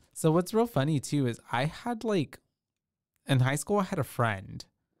cool. So what's real funny too is I had like, in high school, I had a friend.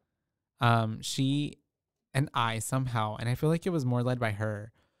 She and I somehow, and I feel like it was more led by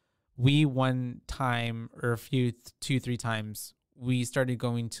her, we one time or a few, 2-3 times, we started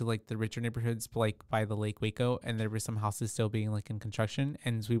going to like the richer neighborhoods, like by the Lake Waco, and there were some houses still being like in construction,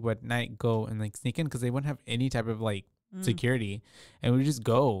 and we would at night go and like sneak in because they wouldn't have any type of like security, and we would just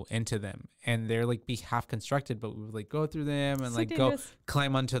go into them, and they're like be half constructed, but we would like go through them and so like dangerous. Go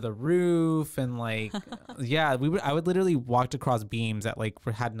climb onto the roof and like I would literally walked across beams that like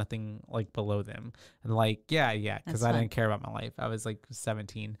had nothing like below them, and like because I didn't care about my life. I was like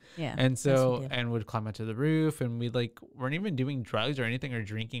 17, and so and would climb onto the roof, and we like weren't even doing drugs or anything or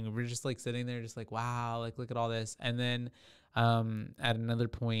drinking. We were just like sitting there just like, wow, like look at all this. And then at another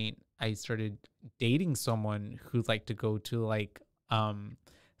point I started dating someone who liked to go to like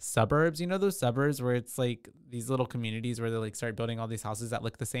suburbs, you know, those suburbs where it's like these little communities where they like start building all these houses that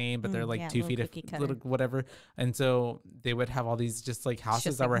look the same, but they're like 2 feet of little whatever. And so they would have all these just like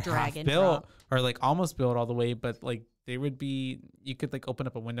houses that were half built or like almost built all the way, but like they would be, you could like open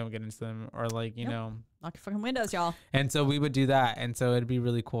up a window and get into them, or like, you know, lock your fucking windows, y'all. And so we would do that. And so it'd be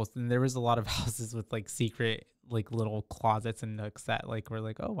really cool. And there was a lot of houses with like secret, like little closets and nooks that like were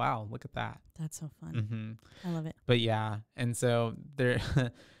like, oh wow, look at that. That's so fun. I love it. But yeah. And so they're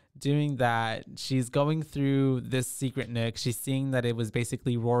doing that. She's going through this secret nook. She's seeing that it was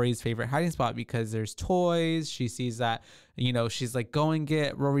basically Rory's favorite hiding spot because there's toys. She sees that, you know, she's like, go and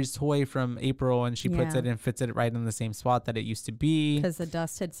get Rory's toy from April, and she puts it and fits it right in the same spot that it used to be. Because the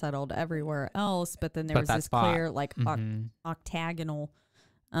dust had settled everywhere else, but then there was this clear like octagonal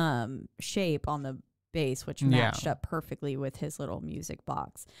shape on the base, which matched up perfectly with his little music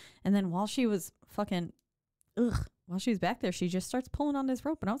box. And then while she was while she was back there, she just starts pulling on this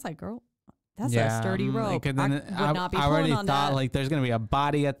rope, and I was like, girl, that's a sturdy rope. Like, I already thought like there's gonna be a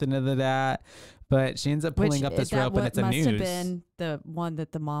body at the end of that, but she ends up pulling up this rope, and it's a noose. Must have been the one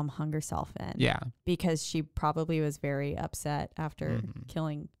that the mom hung herself in. Yeah, because she probably was very upset after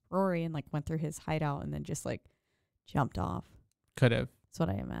killing Rory and like went through his hideout and then just like jumped off. Could have. That's what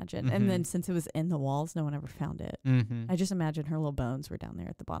I imagine. And then since it was in the walls, no one ever found it. I just imagine her little bones were down there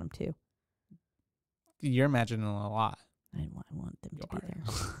at the bottom too. You're imagining a lot. I want them to be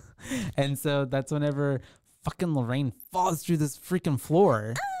there. And so that's whenever fucking Lorraine falls through this freaking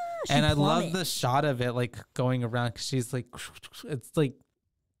floor. And I love the shot of it like going around, because she's like, it's like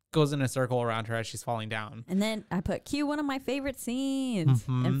goes in a circle around her as she's falling down. And then I put cue one of my favorite scenes,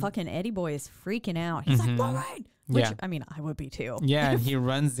 and fucking Eddie boy is freaking out. He's like, Lorraine. Which, I mean, I would be too. Yeah, and he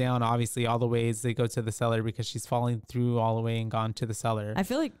runs down, obviously, all the ways they go to the cellar because she's falling through all the way and gone to the cellar. I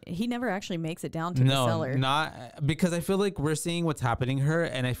feel like he never actually makes it down to the cellar. No, not because I feel like we're seeing what's happening to her,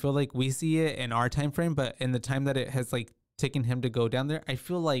 and I feel like we see it in our time frame, but in the time that it has like taken him to go down there, I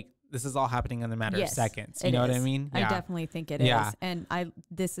feel like this is all happening in a matter of seconds. You know what I mean? Yeah. I definitely think it is. And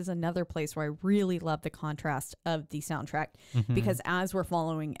this is another place where I really love the contrast of the soundtrack, because as we're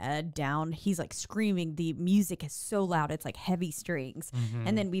following Ed down, he's like screaming. The music is so loud. It's like heavy strings.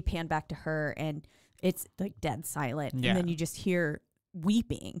 And then we pan back to her and it's like dead silent. And then you just hear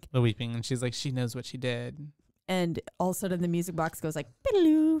weeping. The weeping. And she's like, she knows what she did. And all of a sudden the music box goes like,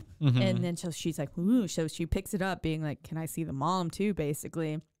 and then so she's like, ooh. So she picks it up being like, can I see the mom too,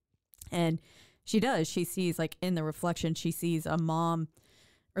 basically. And she does. She sees, like, in the reflection, she sees a mom,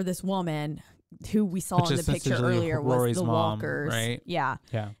 or this woman who we saw in the picture earlier was the mom, Walkers. Right? Yeah.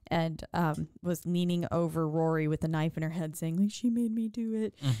 Yeah. And was leaning over Rory with a knife in her head saying, like, she made me do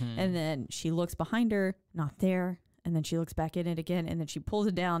it. And then she looks behind her, not there. And then she looks back in it again. And then she pulls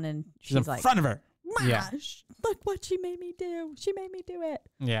it down and she's like, in front of her. Look what she made me do. She made me do it.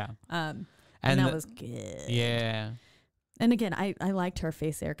 Yeah. And that was good. Yeah. And again, I liked her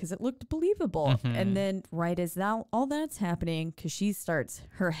face there because it looked believable. And then right as all that's happening, because she starts,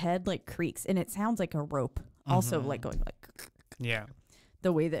 her head like creaks, and it sounds like a rope also like going like,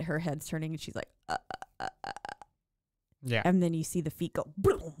 the way that her head's turning, and she's like, yeah. And then you see the feet go,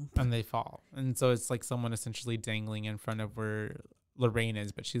 boom. And they fall. And so it's like someone essentially dangling in front of where Lorraine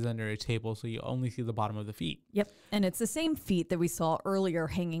is, but she's under a table, so you only see the bottom of the feet. Yep. And it's the same feet that we saw earlier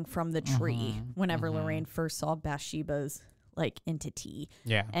hanging from the tree whenever Lorraine first saw Bathsheba's like entity.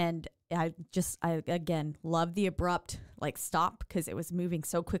 Yeah. And I again love the abrupt like stop, because it was moving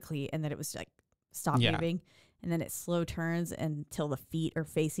so quickly, and then it was like stop moving, and then it slow turns until the feet are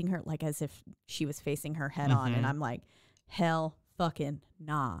facing her, like as if she was facing her head on. And I'm like, hell fucking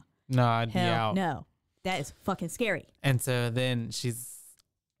nah. No, I'd be out. No. That is fucking scary. And so then she's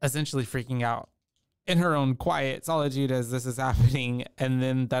essentially freaking out in her own quiet solitude as this is happening. And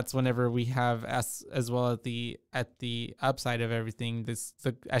then that's whenever we have as well at the upside of everything,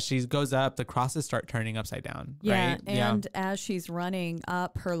 as she goes up, the crosses start turning upside down. Yeah. Right? And as she's running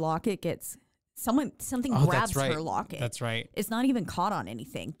up, her locket gets something grabs her locket. That's right. It's not even caught on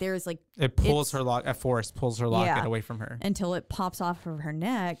anything. There's like it pulls her locket away from her until it pops off of her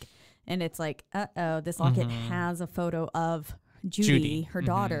neck, and it's like, this locket has a photo of Judy. Her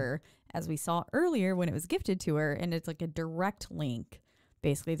daughter, as we saw earlier when it was gifted to her, and it's like a direct link.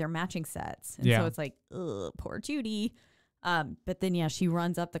 Basically, they're matching sets, and so it's like, ugh, poor Judy. But then she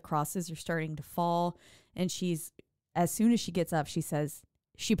runs up. The crosses are starting to fall, and as soon as she gets up, she says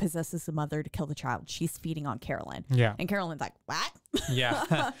she possesses the mother to kill the child. She's feeding on Carolyn. Yeah. And Carolyn's like, what?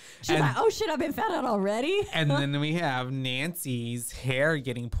 Yeah. She's like, oh shit, I've been found out already. And then we have Nancy's hair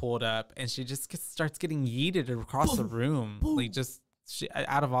getting pulled up, and she just starts getting yeeted across the room. Like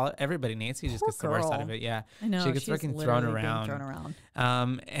out of everybody, Nancy just gets the worst out of it. Yeah. I know. She gets fucking thrown around.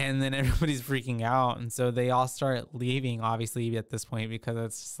 And then everybody's freaking out. And so they all start leaving, obviously, at this point, because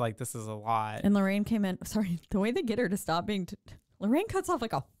it's just like, this is a lot. And Lorraine came in. Sorry. The way they get her to stop being... Lorraine cuts off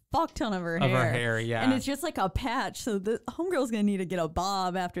like a fuck ton of her hair. Yeah. And it's just like a patch. So the homegirl's going to need to get a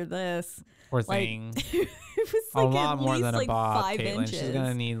bob after this. Poor thing. It was like a lot more than a bob, 5 Caitlin. inches. She's going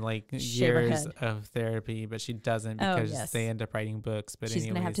to need like years of therapy, but she doesn't because they end up writing books. But she's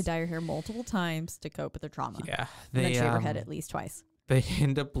going to have to dye her hair multiple times to cope with her trauma. Yeah. And then shave her head at least twice. They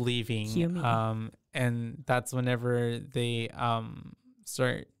end up leaving. And that's whenever they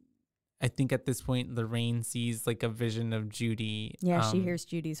start... I think at this point, Lorraine sees like a vision of Judy. Yeah, she hears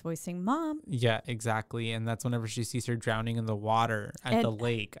Judy's voice saying, Mom. Yeah, exactly. And that's whenever she sees her drowning in the water at the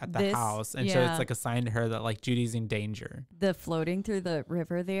lake, at the house. And so it's like a sign to her that like Judy's in danger. The floating through the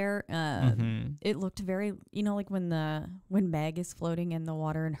river there, it looked very, like when Meg is floating in the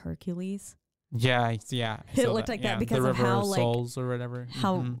water in Hercules. Yeah. It looked like that because of how like souls or whatever.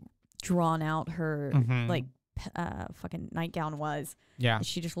 How drawn out her like fucking nightgown was. Yeah.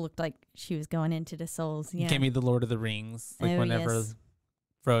 She just looked like she was going into the souls. Yeah. Give me the Lord of the Rings. Like whenever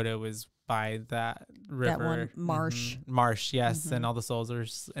Frodo was by that river. That one marsh. Marsh, yes. And all the souls are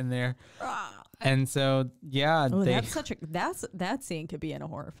in there. And so, that scene could be in a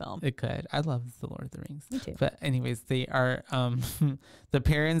horror film. It could. I love the Lord of the Rings. Me too. But anyways, they are, the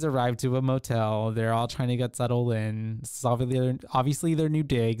parents arrive to a motel. They're all trying to get settled in. This is obviously their new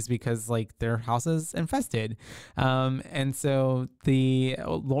digs because like their house is infested. And so the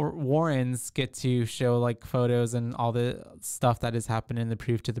Warrens get to show like photos and all the stuff that has happened in the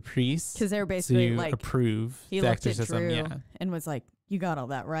proof to the priest. Because they're basically like, approve he the looked exorcism. At Drew and was like, you got all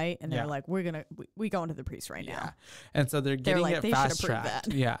that right? And they're like, we going to the priest right now. And so they're getting like, it fast tracked.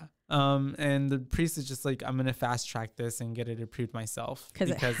 Yeah. And the priest is just like, I'm going to fast track this and get it approved myself. Because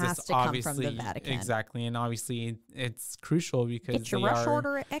it has to come from the Vatican. Exactly. And obviously it's crucial because get your rush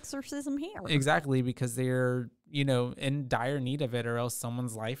order exorcism here. Exactly. Because they're, in dire need of it or else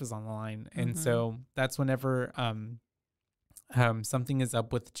someone's life is on the line. And so that's whenever, something is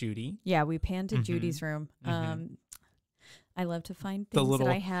up with Judy. Yeah. We pan to Judy's room. I love to find things that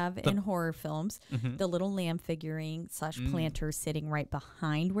I have in horror films. The little lamb figuring / planter sitting right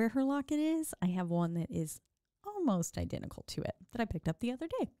behind where her locket is. I have one that is almost identical to it that I picked up the other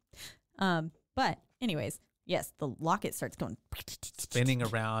day. But anyways, yes, the locket starts going spinning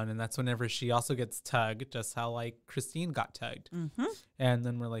around, and that's whenever she also gets tugged, just how like Christine got tugged. And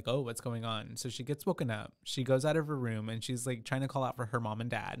then we're like, oh, what's going on? So she gets woken up. She goes out of her room and she's like trying to call out for her mom and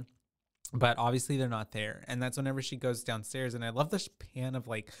dad. But obviously they're not there. And that's whenever she goes downstairs. And I love the pan of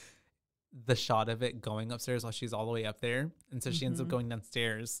like the shot of it going upstairs while she's all the way up there. And so she ends up going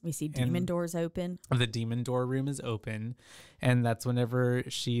downstairs. We see demon doors open. The demon door room is open. And that's whenever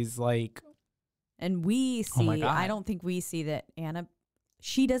she's like. And we see, I don't think we see that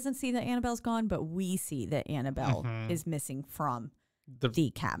she doesn't see that Annabelle's gone, but we see that Annabelle is missing from the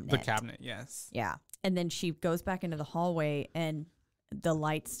cabinet. The cabinet, yes. Yeah. And then she goes back into the hallway and the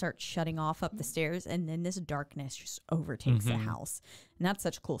lights start shutting off up the stairs, and then this darkness just overtakes the house. And that's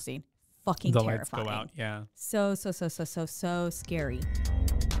such a cool scene. Fucking terrifying. The lights go out, yeah. So scary.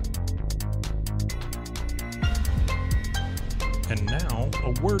 And now,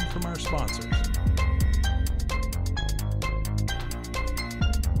 a word from our sponsors.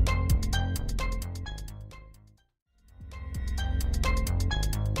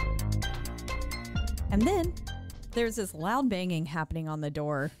 And then there's this loud banging happening on the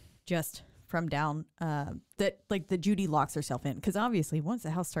door just from down that like the Judy locks herself in. Because obviously once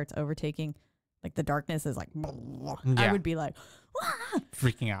the house starts overtaking, like the darkness is like, I would be like, Wah!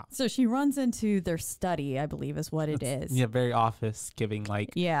 Freaking out. So she runs into their study, I believe is what it is. Yeah, very office giving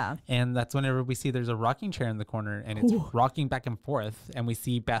like. Yeah. And that's whenever we see there's a rocking chair in the corner and it's rocking back and forth. And we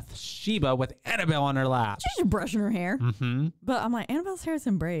see Bathsheba with Annabelle on her lap. She's brushing her hair. But I'm like, Annabelle's hair is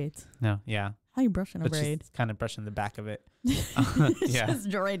in braids. No, yeah. How you brushing a braid? She's kind of brushing the back of it. Yeah.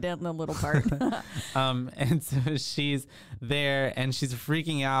 Just right down the little part. And so she's there and she's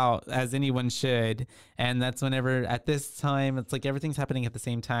freaking out, as anyone should. And that's whenever, at this time, it's like everything's happening at the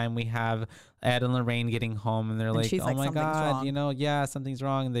same time. We have Ed and Lorraine getting home, and they're like, she's oh like, my "Something's God, wrong." you know, yeah, something's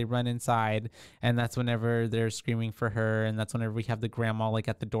wrong. And they run inside. And that's whenever they're screaming for her. And that's whenever we have the grandma like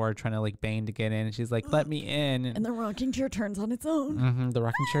at the door trying to like bang to get in. And she's like, let me in. And the rocking chair turns on its own. The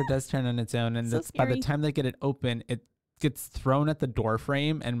rocking chair does turn on its own. And So that's by the scary. time they get it open, it gets thrown at the door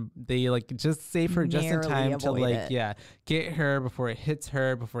frame, and they like just save her just in Narrowly time to avoid like it. get her before it hits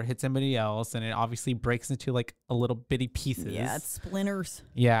her, before it hits somebody else, and it obviously breaks into like a little bitty pieces. Yeah, it's splinters.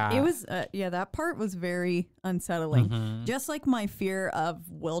 yeah, It was, that part was very unsettling. Mhm. Just like my fear of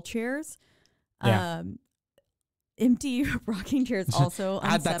wheelchairs. Yeah. Empty rocking chairs also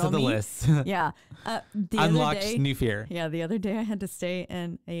add that to unsettle the me. list. Yeah. The Unlocked other day, new fear. yeah, the other day I had to stay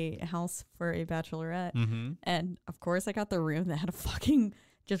in a house for a bachelorette. Mm-hmm. And of course I got the room that had a fucking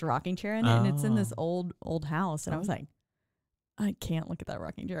just rocking chair in it. And it's in this old house. And I was like, I can't look at that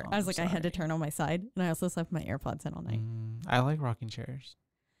rocking chair. I was like, I had to sorry. turn on my side. And I also left my AirPods in all night. I like rocking chairs.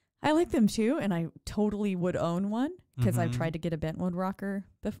 I like them too. And I totally would own one because I've Mhm. tried to get a Bentwood rocker.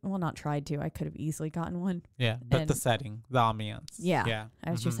 Well, not tried to. I could have easily gotten one. Yeah, but the And- setting, the ambiance. Yeah. yeah.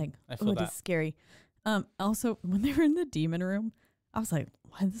 I was just Mhm. like, I oh, feel it is that. scary. Also, when they were in the demon room, I was like,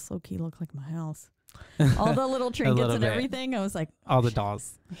 why does this low key look like my house? All the little trinkets little and bit. everything. I was like, All the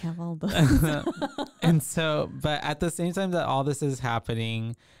dolls. I have all the. And so, but at the same time that all this is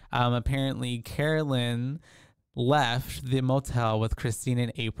happening, apparently Carolyn left the motel with Christine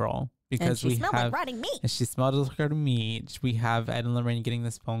and April because we have rotting meat. and she smelled like rotting meat. We have Ed and Lorraine getting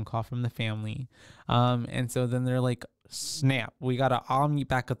this phone call from the family, and so then they're like, "Snap! We gotta all meet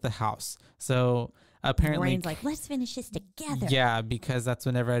back at the house." So apparently, Lorraine's like, let's finish this together. yeah, because that's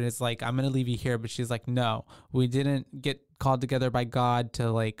whenever Ed is like, "I'm gonna leave you here," but she's like, "No, we didn't get called together by God to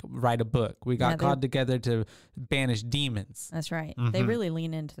like write a book. We got Yeah, they're- called together to banish demons." That's right. They Mhm. really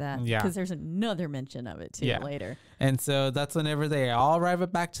lean into that. Yeah. Because there's another mention of it too Yeah. later. And so that's whenever they all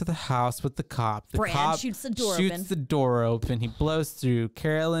arrive back to the house with the cop. The Brad cop shoots the door shoots open. the door open. He blows through.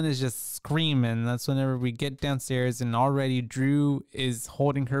 Carolyn is just screaming. That's whenever we get downstairs, and already Drew is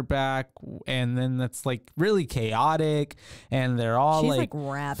holding her back. And then that's like really chaotic. And they're all She's like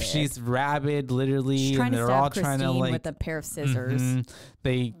rabid. She's rabid, literally. She's trying and to they're stab all trying to Christine like with a pair of scissors. Mhm.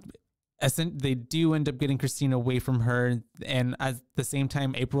 They do end up getting Christine away from her, and at the same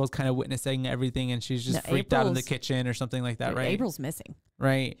time, April is kind of witnessing everything, and she's just No, freaked out in the April's- kitchen or something like that, right? April's missing.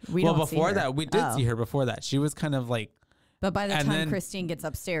 Right. We well, don't see before her. that, we did Oh. see her before that. She was kind of like But by the And time then- Christine gets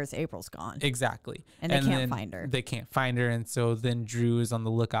upstairs, April's gone. exactly, And they can't then find her. They can't find her, and so then Drew is on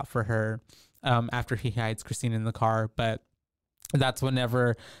the lookout for her after he hides Christine in the car, but. That's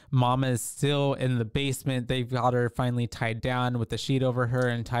whenever Mama is still in the basement. They've got her finally tied down with a sheet over her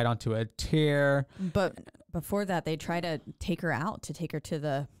and tied onto a chair. But before that, they try to take her out to take her to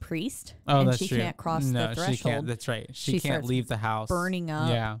the priest. Oh, and that's she true. can't cross no, the threshold. she can't. That's right. She can't starts leave the house. burning up.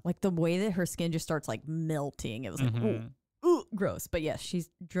 Yeah. Like the way that her skin just starts like melting. It was like, Mhm. ooh, gross. But yes, she's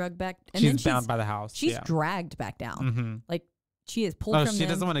drugged back. And She's then bound by the house. she's yeah. dragged back down. Mm-hmm. Like she is pulled Oh, from she them.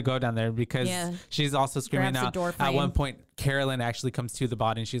 doesn't want to go down there because Yeah. she's also screaming Grabs the out. door At one frame. point, Carolyn actually comes to the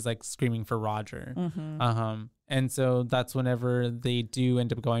body and she's like screaming for Roger. Mhm. And so that's whenever they do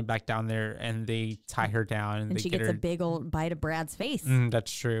end up going back down there and they tie her down and, And they she get gets her. a big old bite of Brad's face.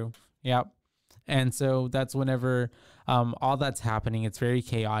 That's true. Yep. And so that's whenever all that's happening. It's very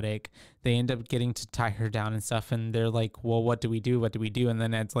chaotic. They end up getting to tie her down and stuff. And they're like, well, what do we do? What do we do? And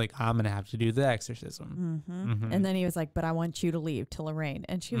then Ed's like, I'm going to have to do the exorcism. Mhm. And then he was like, but I want you to leave to Lorraine.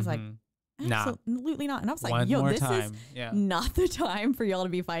 And she was like, Mhm. Nah. absolutely not. And I was like, One yo, more this time. is Yeah. not the time for y'all to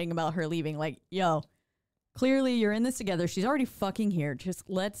be fighting about her leaving. Like, yo, clearly you're in this together. She's already fucking here. Just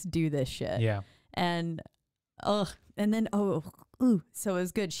let's do this shit. Yeah. And then so it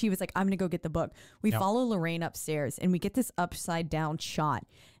was good. She was like, I'm gonna go get the book. We Yep. follow Lorraine upstairs and we get this upside down shot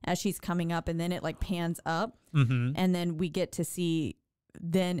as she's coming up, and then it like pans up, Mm-hmm. and then we get to see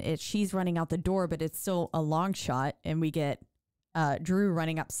she's running out the door, but it's still a long shot, and we get Drew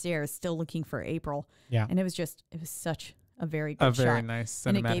running upstairs still looking for April. Yeah. And it was such a very good A very shot. nice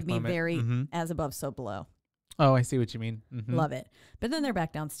And cinematic it gave me moment. very Mhm. as above, so below. Oh, I see what you mean. Mhm. Love it. But then they're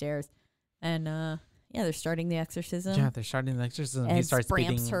back downstairs, and they're starting the exorcism Yeah, they're starting the exorcism. He Ed starts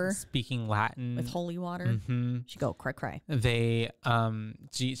spramps her speaking Latin with holy water. hmm She go cry. They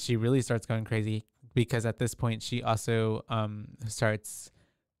she really starts going crazy because at this point she also starts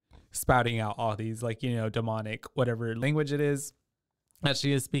spouting out all these like demonic whatever language it is, that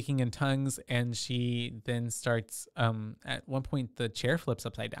she is speaking in tongues, and she then starts at one point the chair flips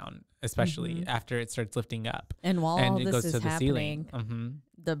upside down, especially after it starts lifting up, and while and all it this goes is to the happening, ceiling.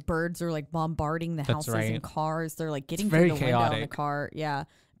 the birds are like bombarding the houses and cars. They're like getting very through the chaotic. window in the car. Yeah,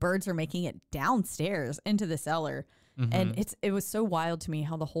 birds are making it downstairs into the cellar, and it was so wild to me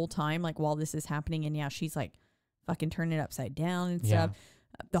how the whole time, like while this is happening, and yeah, she's like fucking turning it upside down and stuff.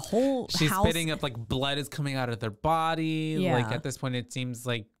 The whole she's house, spitting up, like blood is coming out of their body. Yeah. Like at this point, it seems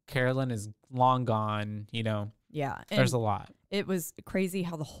like Carolyn is long gone. yeah, There's a lot. It was crazy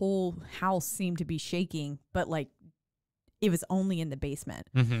how the whole house seemed to be shaking, but like it was only in the basement.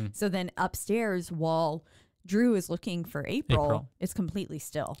 So then upstairs, while Drew is looking for April. It's completely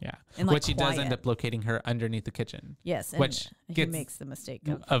still. Yeah. And like which he does end up locating her underneath the kitchen. Yes. Which he makes the mistake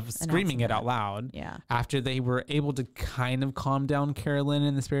of screaming it out loud. Yeah. After they were able to kind of calm down Carolyn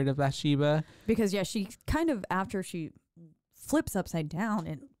in the spirit of Bathsheba. Because, yeah, she kind of, after she flips upside down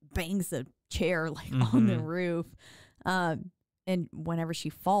and bangs the chair like on the roof. And whenever she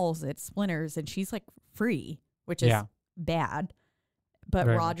falls, it splinters and she's like free, which is bad. But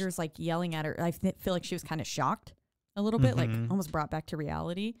Very Roger's like yelling at her. I feel like she was kind of shocked a little bit, like almost brought back to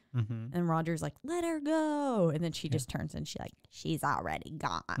reality. And Roger's like, let her go. And then she just turns and she's already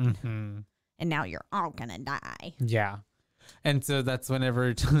gone. And now you're all going to die. Yeah. And so that's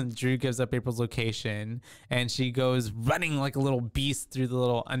whenever Drew gives up April's location and she goes running like a little beast through the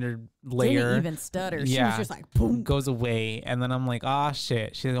little under layer. Didn't even stutter. She was just like, boom. Goes away. And then I'm like, oh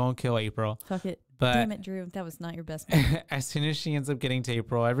shit, she's going to kill April. Fuck it. But damn it, Drew. That was not your best move. As soon as she ends up getting to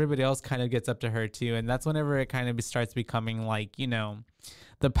April, everybody else kind of gets up to her too. And that's whenever it kind of starts becoming like,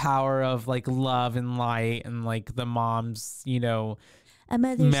 the power of like love and light and like the mom's, a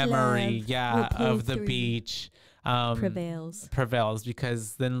mother's memory, love of the beach. Prevails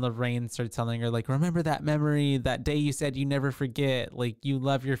because then Lorraine started telling her like, remember that memory, that day you said you never forget, like you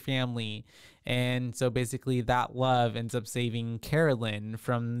love your family. And so basically that love ends up saving Carolyn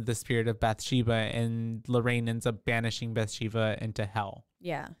from the spirit of Bathsheba, and Lorraine ends up banishing Bathsheba into hell.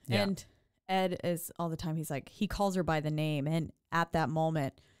 Yeah. And Ed is all the time, he's like, he calls her by the name, and at that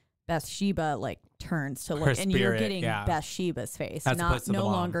moment Bathsheba like turns to look, and you're getting Bathsheba's face, no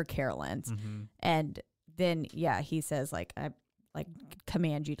longer Carolyn's. And then he says like, I like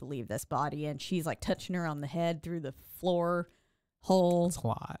command you to leave this body, and she's like touching her on the head through the floor hole. It's a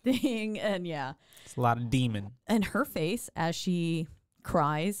lot thing, and it's a lot of demon. And her face as she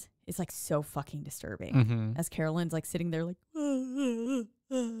cries is like so fucking disturbing. As Carolyn's like sitting there like,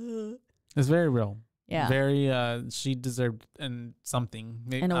 it's very real. Yeah, very. She deserved something.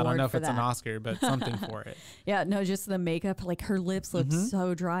 I don't know if it's an Oscar, but something for it. Yeah, no, just the makeup. Like her lips looked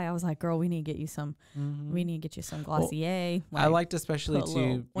so dry. I was like, girl, we need to get you some. We need to get you some Glossier. I liked especially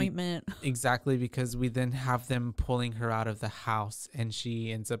too ointment. Exactly, because we then have them pulling her out of the house, and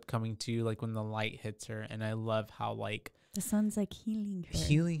she ends up coming to like when the light hits her, and I love how like the sun's like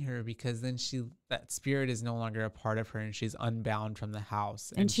healing her because then that spirit is no longer a part of her, and she's unbound from the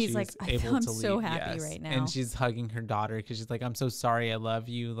house, and she's like, I'm so happy right now, and she's hugging her daughter because she's like, I'm so sorry, I love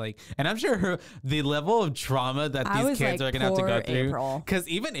you, like, and I'm sure the level of trauma that these kids are gonna have to go through, because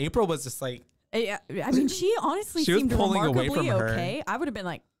even April was just like, I mean, she honestly she seemed pulling away remarkably from her. Okay. I would have been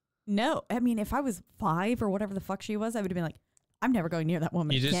like, no, I mean, if I was 5 or whatever the fuck she was, I would have been like, I'm never going near that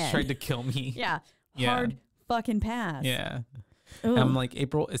woman again. You just tried to kill me. Hard fucking pass. I'm like,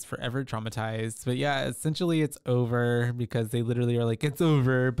 April is forever traumatized. But essentially it's over because they literally are like, it's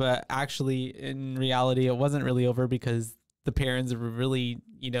over. But actually, in reality, it wasn't really over because the parents were really,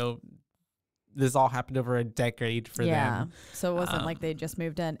 this all happened over a decade for them. So it wasn't like they just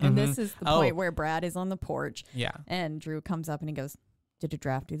moved in. And this is the point where Brad is on the porch. And Drew comes up and he goes, did a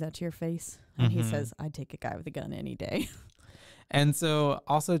draft do that to your face? And he says, I'd take a guy with a gun any day. And so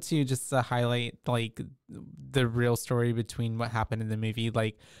also too, just to highlight like the real story between what happened in the movie,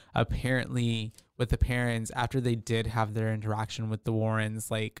 like apparently with the parents, after they did have their interaction with the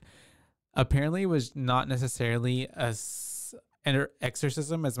Warrens, like apparently it was not necessarily an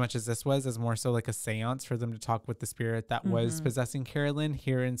exorcism as much as this was, as more so like a seance for them to talk with the spirit that was possessing Carolyn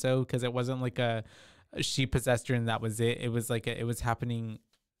here. And so, because it wasn't like she possessed her and that was it. It was like it was happening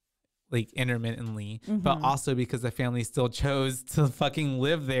like intermittently, but also because the family still chose to fucking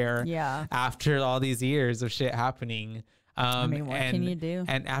live there after all these years of shit happening. I mean, what can you do?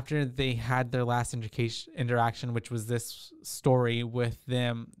 And after they had their last interaction, which was this story with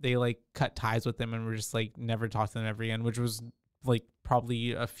them, they like cut ties with them and were just like never talked to them ever again, which was like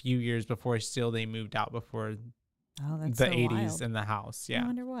probably a few years before still they moved out before the so 80s wild. in the house. I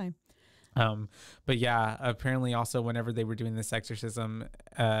wonder why. But apparently also whenever they were doing this exorcism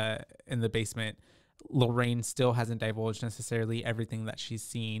in the basement, Lorraine still hasn't divulged necessarily everything that she's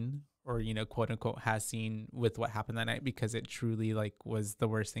seen, or, you know, quote unquote has seen with what happened that night, because it truly like was the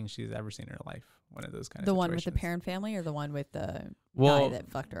worst thing she's ever seen in her life. One of those kind of The situations. one with the parent family, or the one with the Well, guy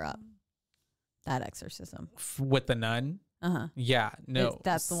that fucked her up? That exorcism. With the nun. Yeah, no,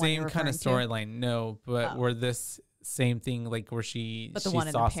 That's the one same you're kind of referring to? storyline. No, but where this same thing, like where she But the she one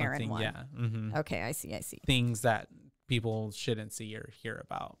in saw the parent something. one. Yeah. Okay, I see. Things that people shouldn't see or hear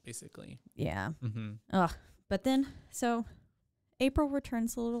about, basically. Yeah. Mm-hmm. But then, so April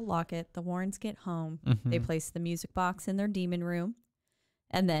returns the little locket. The Warrens get home. They place the music box in their demon room.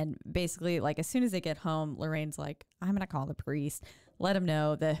 And then basically, like, as soon as they get home, Lorraine's like, I'm going to call the priest, let him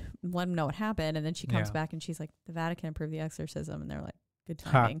know what happened. And then she comes back and she's like, the Vatican approved the exorcism. And they're like, good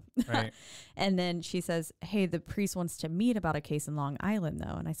timing. Right. And then she says, hey, the priest wants to meet about a case in Long Island,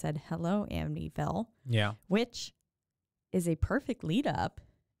 though. And I said, hello, Amityville. Yeah. Which is a perfect lead up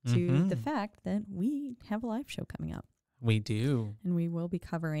to the fact that we have a live show coming up. We do. And we will be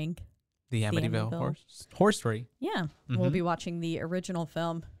covering the Amityville horror story. Yeah. We'll be watching the original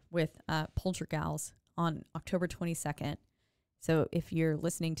film with Poltergals on October 22nd. So if you're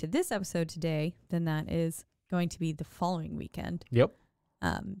listening to this episode today, then that is going to be the following weekend. Yep.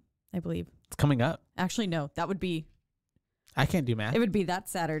 I believe. It's coming up. Actually, no, that would be. I can't do math. It would be that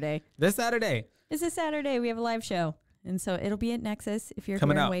Saturday. This Saturday. It's this Saturday. We have a live show. And so it'll be at Nexus if you're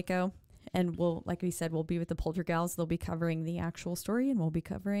Coming here in up. Waco. And we'll, like we said, we'll be with the Poltergals. They'll be covering the actual story, and we'll be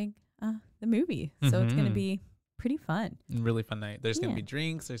covering the movie. So it's going to be pretty fun. Really fun night. There's going to be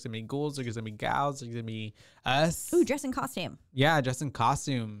drinks. There's going to be ghouls. There's going to be gals. There's going to be us. Ooh, dress in costume. Yeah, dress in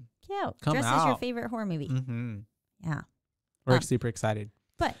costume. Cute. Come Dress out. as your favorite horror movie. Yeah. We're super excited.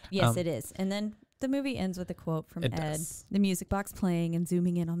 But yes, it is. And then the movie ends with a quote from Ed. Does. The music box playing and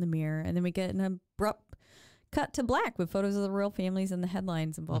zooming in on the mirror. And then we get an abrupt cut to black with photos of the royal families and the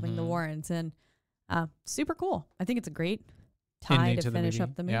headlines involving the Warrens. And super cool. I think it's a great tie to finish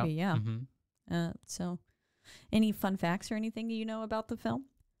up the movie. Yeah. So any fun facts or anything you know about the film?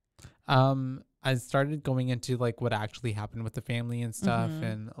 I started going into like what actually happened with the family and stuff,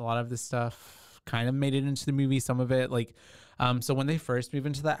 and a lot of this stuff kind of made it into the movie. Some of it, like, so when they first moved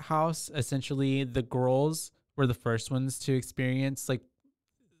into that house, essentially the girls were the first ones to experience like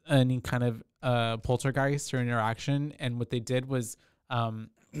any kind of poltergeist or interaction. And what they did was,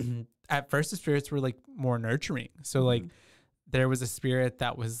 at first the spirits were like more nurturing. So like there was a spirit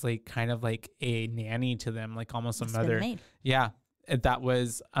that was like kind of like a nanny to them, like almost a mother. Yeah. That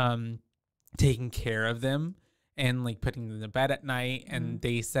was taking care of them and like putting them to bed at night. And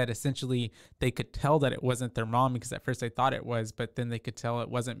they said essentially they could tell that it wasn't their mom, because at first they thought it was, but then they could tell it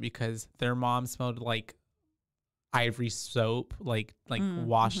wasn't, because their mom smelled like ivory soap, like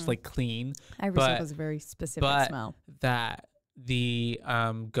washed, like clean. Ivory soap was a very specific smell. That the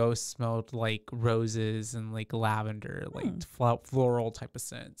ghost smelled like roses and like lavender, like floral type of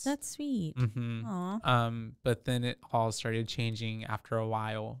scents. That's sweet. But then it all started changing after a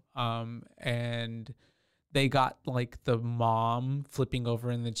while. And they got like the mom flipping over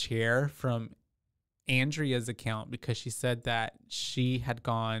in the chair from Andrea's account, because she said that she had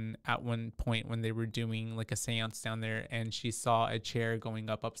gone at one point when they were doing like a seance down there, and she saw a chair going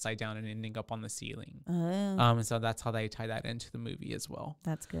up upside down and ending up on the ceiling. And so that's how they tie that into the movie as well.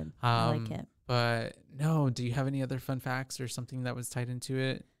 That's good. I like it. But no, do you have any other fun facts or something that was tied into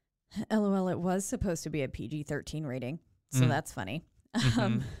it? LOL, it was supposed to be a PG-13 rating, so that's funny.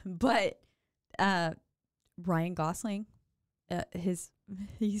 But Ryan Gosling, he's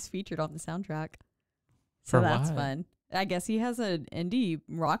featured on the soundtrack. So that's fun. I guess he has an indie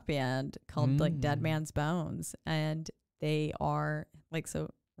rock band called like Dead Man's Bones, and they are like, so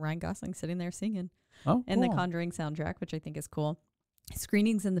Ryan Gosling sitting there singing in the Conjuring soundtrack, which I think is cool.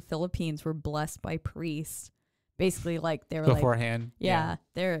 Screenings in the Philippines were blessed by priests. Basically, like they were beforehand. They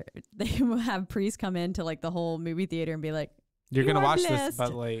have priests come into like the whole movie theater and be like, "You're gonna watch blessed. this,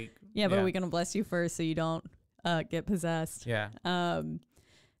 but like, but we're gonna bless you first so you don't get possessed." Yeah.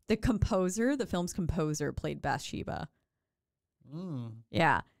 The film's composer played Bathsheba.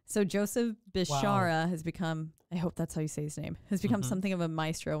 Yeah. So Joseph Bishara has become, I hope that's how you say his name, has become something of a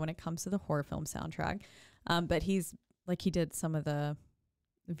maestro when it comes to the horror film soundtrack. But he's like, he did some of the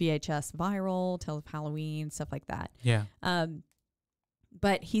VHS Viral, Tales of Halloween, stuff like that. Yeah.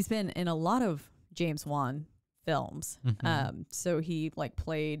 But he's been in a lot of James Wan films. So he like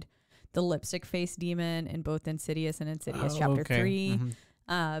played the lipstick face demon in both Insidious and Insidious Chapter 3.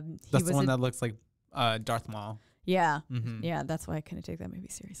 That's the one that looks like Darth Maul. Yeah. Yeah, that's why I couldn't take that movie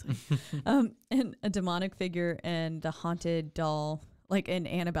seriously. And a demonic figure and the haunted doll, like in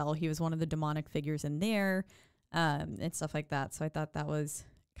Annabelle, he was one of the demonic figures in there, and stuff like that. So I thought that was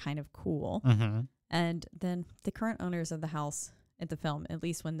kind of cool. And then the current owners of the house at the film, at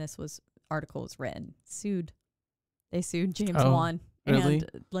least when this article was written, sued. They sued James Wan really? and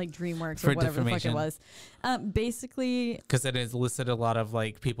like DreamWorks For or whatever the fuck it defamation. was. Basically, because it has listed a lot of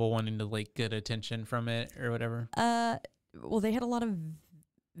like people wanting to like get attention from it or whatever. well, they had a lot of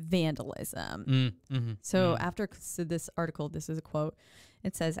vandalism. So this article, this is a quote.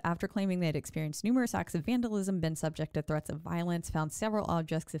 It says, after claiming they had experienced numerous acts of vandalism, been subject to threats of violence, found several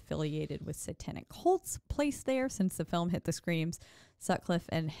objects affiliated with satanic cults placed there since the film hit the screens, Sutcliffe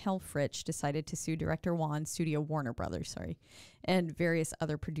and Helfrich decided to sue director Wan, studio Warner Brothers, and various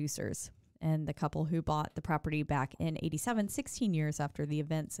other producers. And the couple who bought the property back in 1987, 16 years after the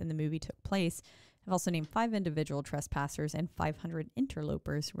events in the movie took place, have also named 5 individual trespassers and 500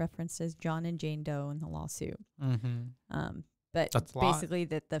 interlopers referenced as John and Jane Doe in the lawsuit. But that's basically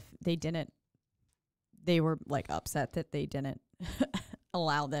they were like upset that they didn't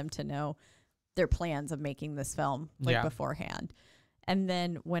allow them to know their plans of making this film beforehand. And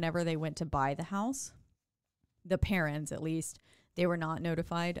then whenever they went to buy the house, the parents, at least, they were not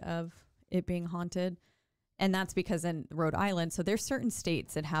notified of it being haunted. And that's because in Rhode Island, so there's certain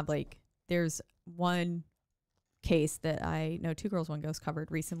states that have there's one case that I know Two Girls, One Ghost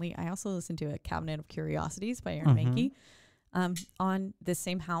covered recently. I also listened to a Cabinet of Curiosities by Aaron Mankey on this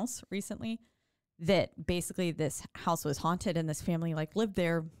same house recently, that basically this house was haunted and this family lived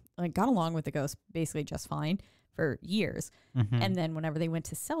there, got along with the ghost basically just fine for years. And then whenever they went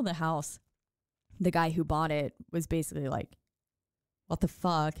to sell the house, the guy who bought it was basically like, what the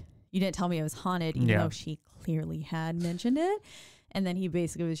fuck? You didn't tell me it was haunted, even though she clearly had mentioned it. And then he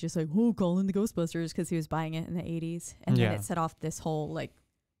basically was just like, oh, call in the Ghostbusters, because he was buying it in the 80s. And then it set off this whole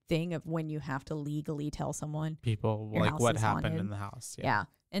thing of when you have to legally tell someone people what happened in the house. Yeah.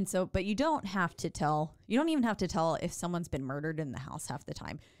 And so, but you don't have to tell, you don't even have to tell if someone's been murdered in the house half the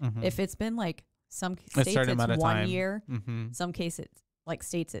time. If it's been some states it's 1 year, some cases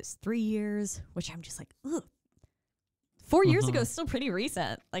states it's 3 years, which I'm just like, ugh. 4 years ago is still pretty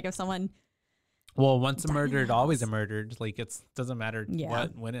recent. If someone once a murdered, always a murdered. It doesn't matter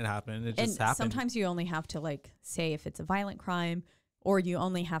when it happened. It just happened. Sometimes you only have to say if it's a violent crime, or you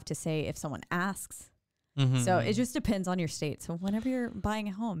only have to say if someone asks. So it just depends on your state. So whenever you're buying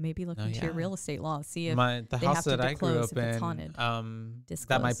a home, maybe look into your real estate law, see if the house that I grew up in, that my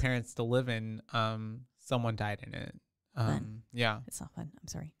disclose. parents still live in, someone died in it. Yeah, it's not fun. I'm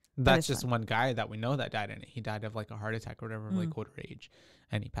sorry. That's just one guy that we know that died in it. He died of a heart attack or whatever, older age,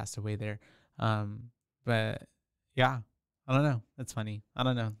 and he passed away there. But yeah, I don't know. It's funny. I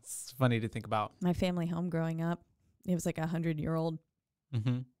don't know. It's funny to think about. My family home growing up, it was 100-year-old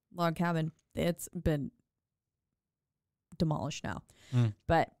log cabin. It's been demolished now,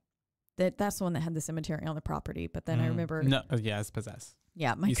 but that's the one that had the cemetery on the property. But then I remember, it's possessed.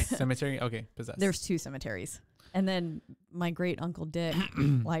 Yeah, my cemetery. Okay, possessed. There's 2 cemeteries, and then my great uncle Dick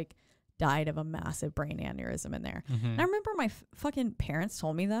died of a massive brain aneurysm in there. And I remember my fucking parents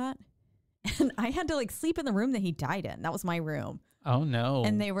told me that, and I had to sleep in the room that he died in. That was my room. Oh no!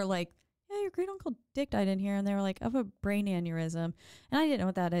 And they were like, yeah, your great uncle Dick died in here. And they were like, of a brain aneurysm. And I didn't know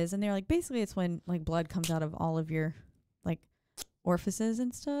what that is. And they're like, basically it's when blood comes out of all of your orifices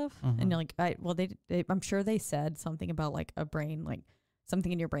and stuff. And you're like, I'm sure they said something about a brain,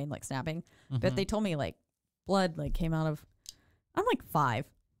 something in your brain, snapping. But they told me blood came out of, I'm 5.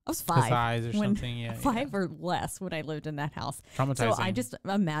 I was 5. His eyes or something. Yeah. 5 or less when I lived in that house. Traumatizing. So I just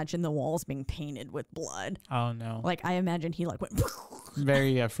imagine the walls being painted with blood. Oh no. I imagine he went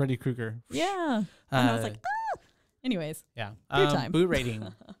very Freddy Krueger. Yeah. And I was like, ah. Anyways. Yeah. Boo time. Boo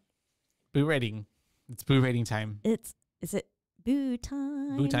rating. Boo rating. It's boo rating time. Is it boo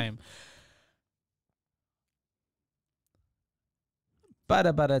time? Boo time. I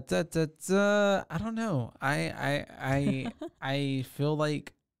don't know. I feel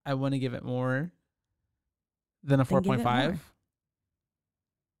like I want to give it more than a 4.5.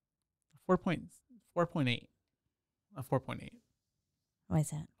 4.8. A 4.8. Why is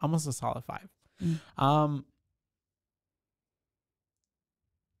that? Almost a solid 5.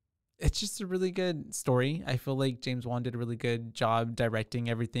 It's just a really good story. I feel like James Wan did a really good job directing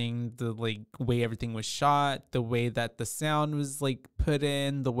everything, the way everything was shot, the way that the sound was put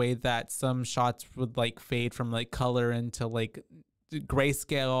in, the way that some shots would fade from color into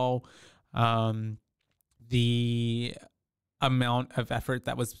grayscale, the amount of effort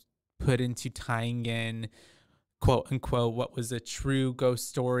that was put into tying in quote unquote what was a true ghost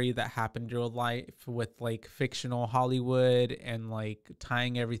story that happened in real life with fictional Hollywood and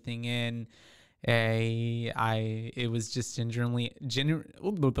tying everything in. It was just genuinely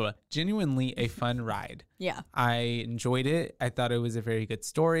a fun ride. Yeah, I enjoyed it. I thought it was a very good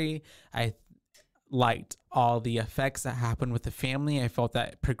story. liked all the effects that happened with the family. I felt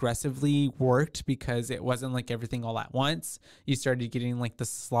that progressively worked because it wasn't like everything all at once. You started getting like the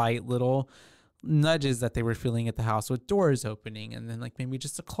slight little nudges that they were feeling at the house with doors opening, and then like maybe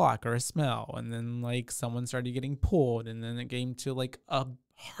just a clock or a smell, and then like someone started getting pulled, and then it came to like a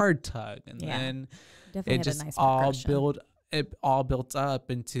hard tug, and then Definitely it just all built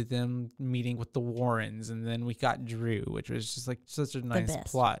up into them meeting with the Warrens, and then we got Drew, which was just like such a nice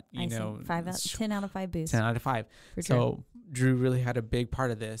plot, you know. 10 out of 5 boosts. 10 out of 5. So Drew really had a big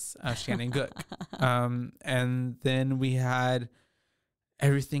part of this, Shannon Gook. And then we had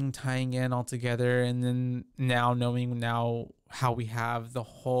everything tying in all together, and then knowing how we have the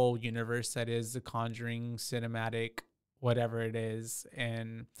whole universe that is the Conjuring cinematic, whatever it is,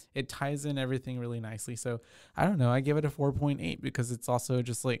 and it ties in everything really nicely. So I don't know, I give it a 4.8 because it's also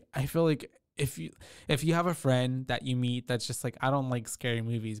just like, I feel like if you have a friend that you meet that's just like, I don't like scary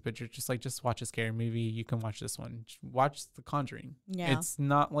movies, but you're just like, just watch a scary movie, you can watch this one. Watch The Conjuring. It's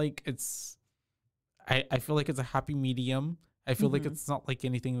not like I feel like it's a happy medium. I feel like it's not like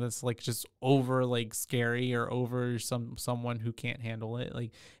anything that's like just over like scary or over someone who can't handle it.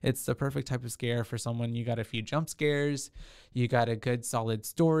 Like, it's the perfect type of scare for someone. You got a few jump scares, you got a good solid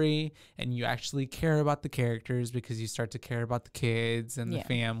story, and you actually care about the characters because you start to care about the kids and the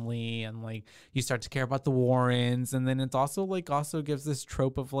family, and like you start to care about the Warrens. And then it's also gives this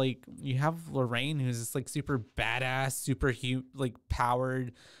trope of like, you have Lorraine, who's this like super badass, super like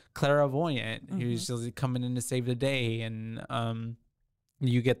powered clairvoyant who's just coming in to save the day, and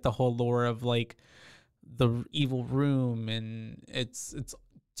you get the whole lore of like the evil room, and it's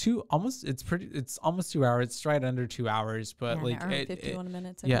almost 2 hours. It's right under 2 hours, but like 51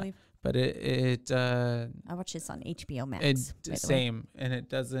 minutes, I believe. But I watched this on HBO Max. Same, and it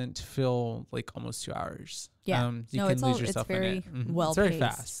doesn't feel like almost 2 hours. Yeah, you can lose yourself in it. Well, it's very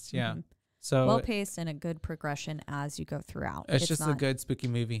fast. Yeah. So well paced and a good progression as you go throughout. It's just a good spooky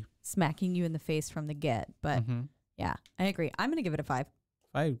movie. Smacking you in the face from the get. But yeah, I agree. I'm going to give it a 5.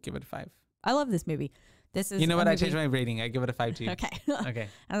 I give it a 5. I love this movie. This is, you know what? I changed my rating. I give it a 5 too. Okay. Okay.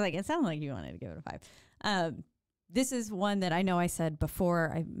 I was like, it sounded like you wanted to give it a 5. This is one that I know I said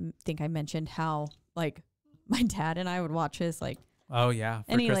before. I think I mentioned how like my dad and I would watch this like, oh yeah,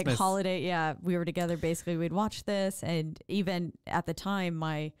 for any Christmas. like holiday. Yeah, we were together. Basically, we'd watch this, and even at the time,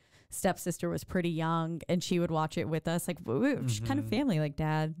 my stepsister was pretty young, and she would watch it with us. Like, we were kind of family, like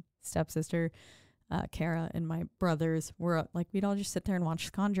dad, stepsister, Kara, and my brothers were like, we'd all just sit there and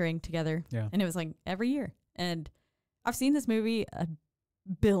watch Conjuring together. Yeah, and it was like every year. And I've seen this movie a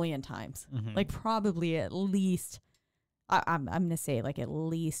billion times, like probably at least, I'm gonna say like at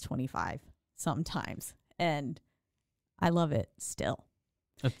least 25 sometimes, and I love it still.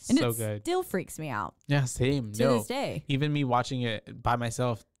 It's and so it good. Still freaks me out. Yeah, same. To this day. Even me watching it by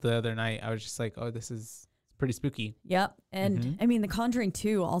myself the other night, I was just like, oh, this is pretty spooky. Yep. And I mean, The Conjuring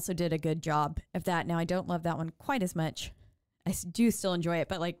 2 also did a good job of that. Now, I don't love that one quite as much. I do still enjoy it,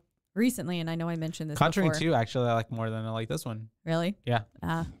 but like recently, and I know I mentioned this Conjuring before. 2, actually, I like more than I like this one. Really? Yeah.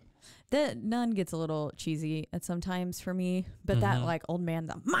 The Nun gets a little cheesy at sometimes for me, but that like old man,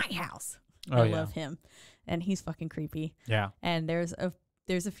 my house. I love him, and he's fucking creepy. Yeah. And there's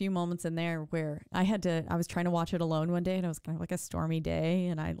a few moments in there where I was trying to watch it alone one day, and it was kind of like a stormy day,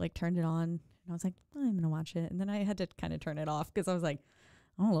 and I like turned it on, and I was like, I'm going to watch it. And then I had to kind of turn it off because I was like,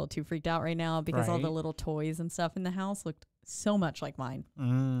 I'm a little too freaked out right now because all the little toys and stuff in the house looked so much like mine.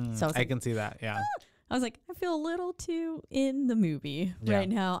 So I can see that. Yeah. I was like, I feel a little too in the movie right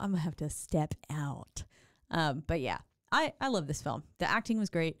now. I'm going to have to step out. But yeah, I love this film. The acting was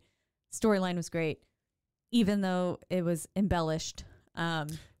great. Storyline was great. Even though it was embellished,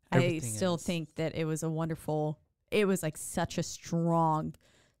 I still think that it was it was like such a strong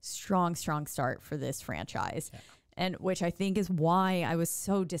start for this franchise. Yeah. And which I think is why I was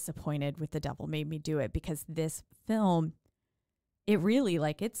so disappointed with The Devil Made Me Do It, because this film, it really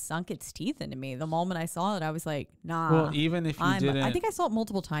like it sunk its teeth into me. The moment I saw it, I was like, nah. Well, even if you didn't, I think I saw it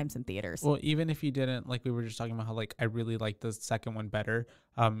multiple times in theaters. Well, even if you didn't, like we were just talking about how like I really liked the second one better.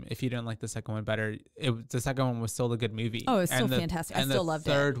 If you didn't like the second one better, the second one was still a good movie. Oh, it was still fantastic. I still loved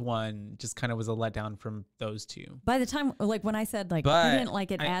it. And the third one just kind of was a letdown from those two. By the time, like when I said like I didn't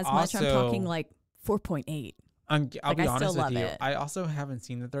like it as much, I'm talking like 4.8. I'll be honest with you. I also haven't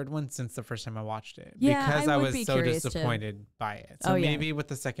seen the third one since the first time I watched it, yeah, because I was so disappointed by it. So maybe with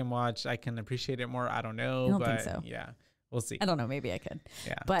the second watch, I can appreciate it more. I don't know. I don't think so. Yeah, we'll see. I don't know. Maybe I could.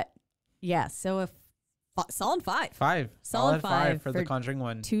 Yeah. But yeah, so solid 5. Solid 5 for the Conjuring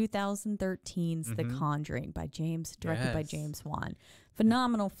one. 2013's The Conjuring directed by James Wan.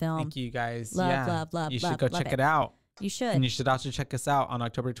 Phenomenal film. Thank you guys. Love. You should go check it out. You should. And you should also check us out on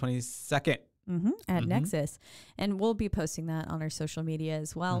October 22nd. at Nexus. And we'll be posting that on our social media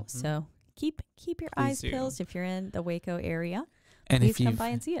as well. So keep your eyes peeled if you're in the Waco area. And please if you've come by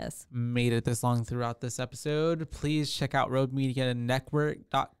and see us. Made it this long throughout this episode, please check out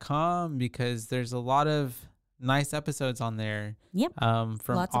roadmedianetwork.com because there's a lot of nice episodes on there. Yep. From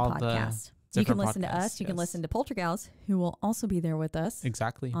lots all of podcasts. The you can listen podcasts, to us. You can listen to Poltergals, who will also be there with us.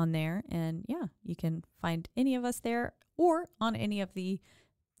 Exactly. On there. And yeah, you can find any of us there or on any of the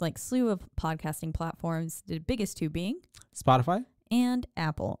slew of podcasting platforms, the biggest two being Spotify and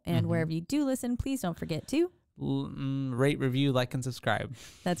Apple. And wherever you do listen, please don't forget to rate, review, like, and subscribe.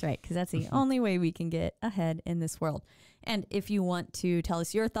 That's right, because that's the only way we can get ahead in this world. And if you want to tell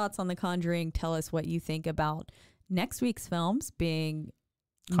us your thoughts on The Conjuring, tell us what you think about next week's films being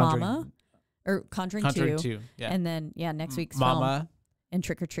Conjuring 2. Yeah. And then, next week's Mama film and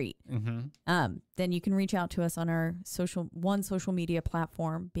Trick or Treat. Then you can reach out to us on our social media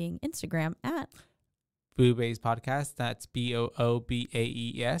platform being Instagram at Boobays Podcast. That's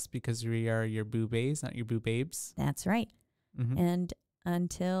BOOBAES because we are your boobays, not your boobabes. That's right. And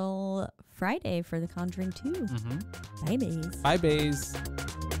until Friday for The Conjuring 2. Bye, bays. Bye, bays.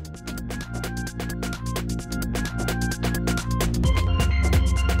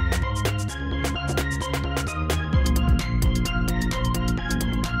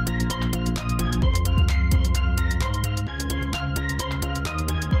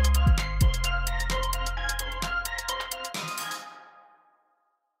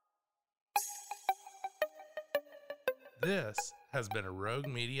 This has been a Rogue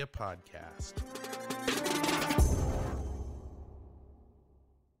Media podcast.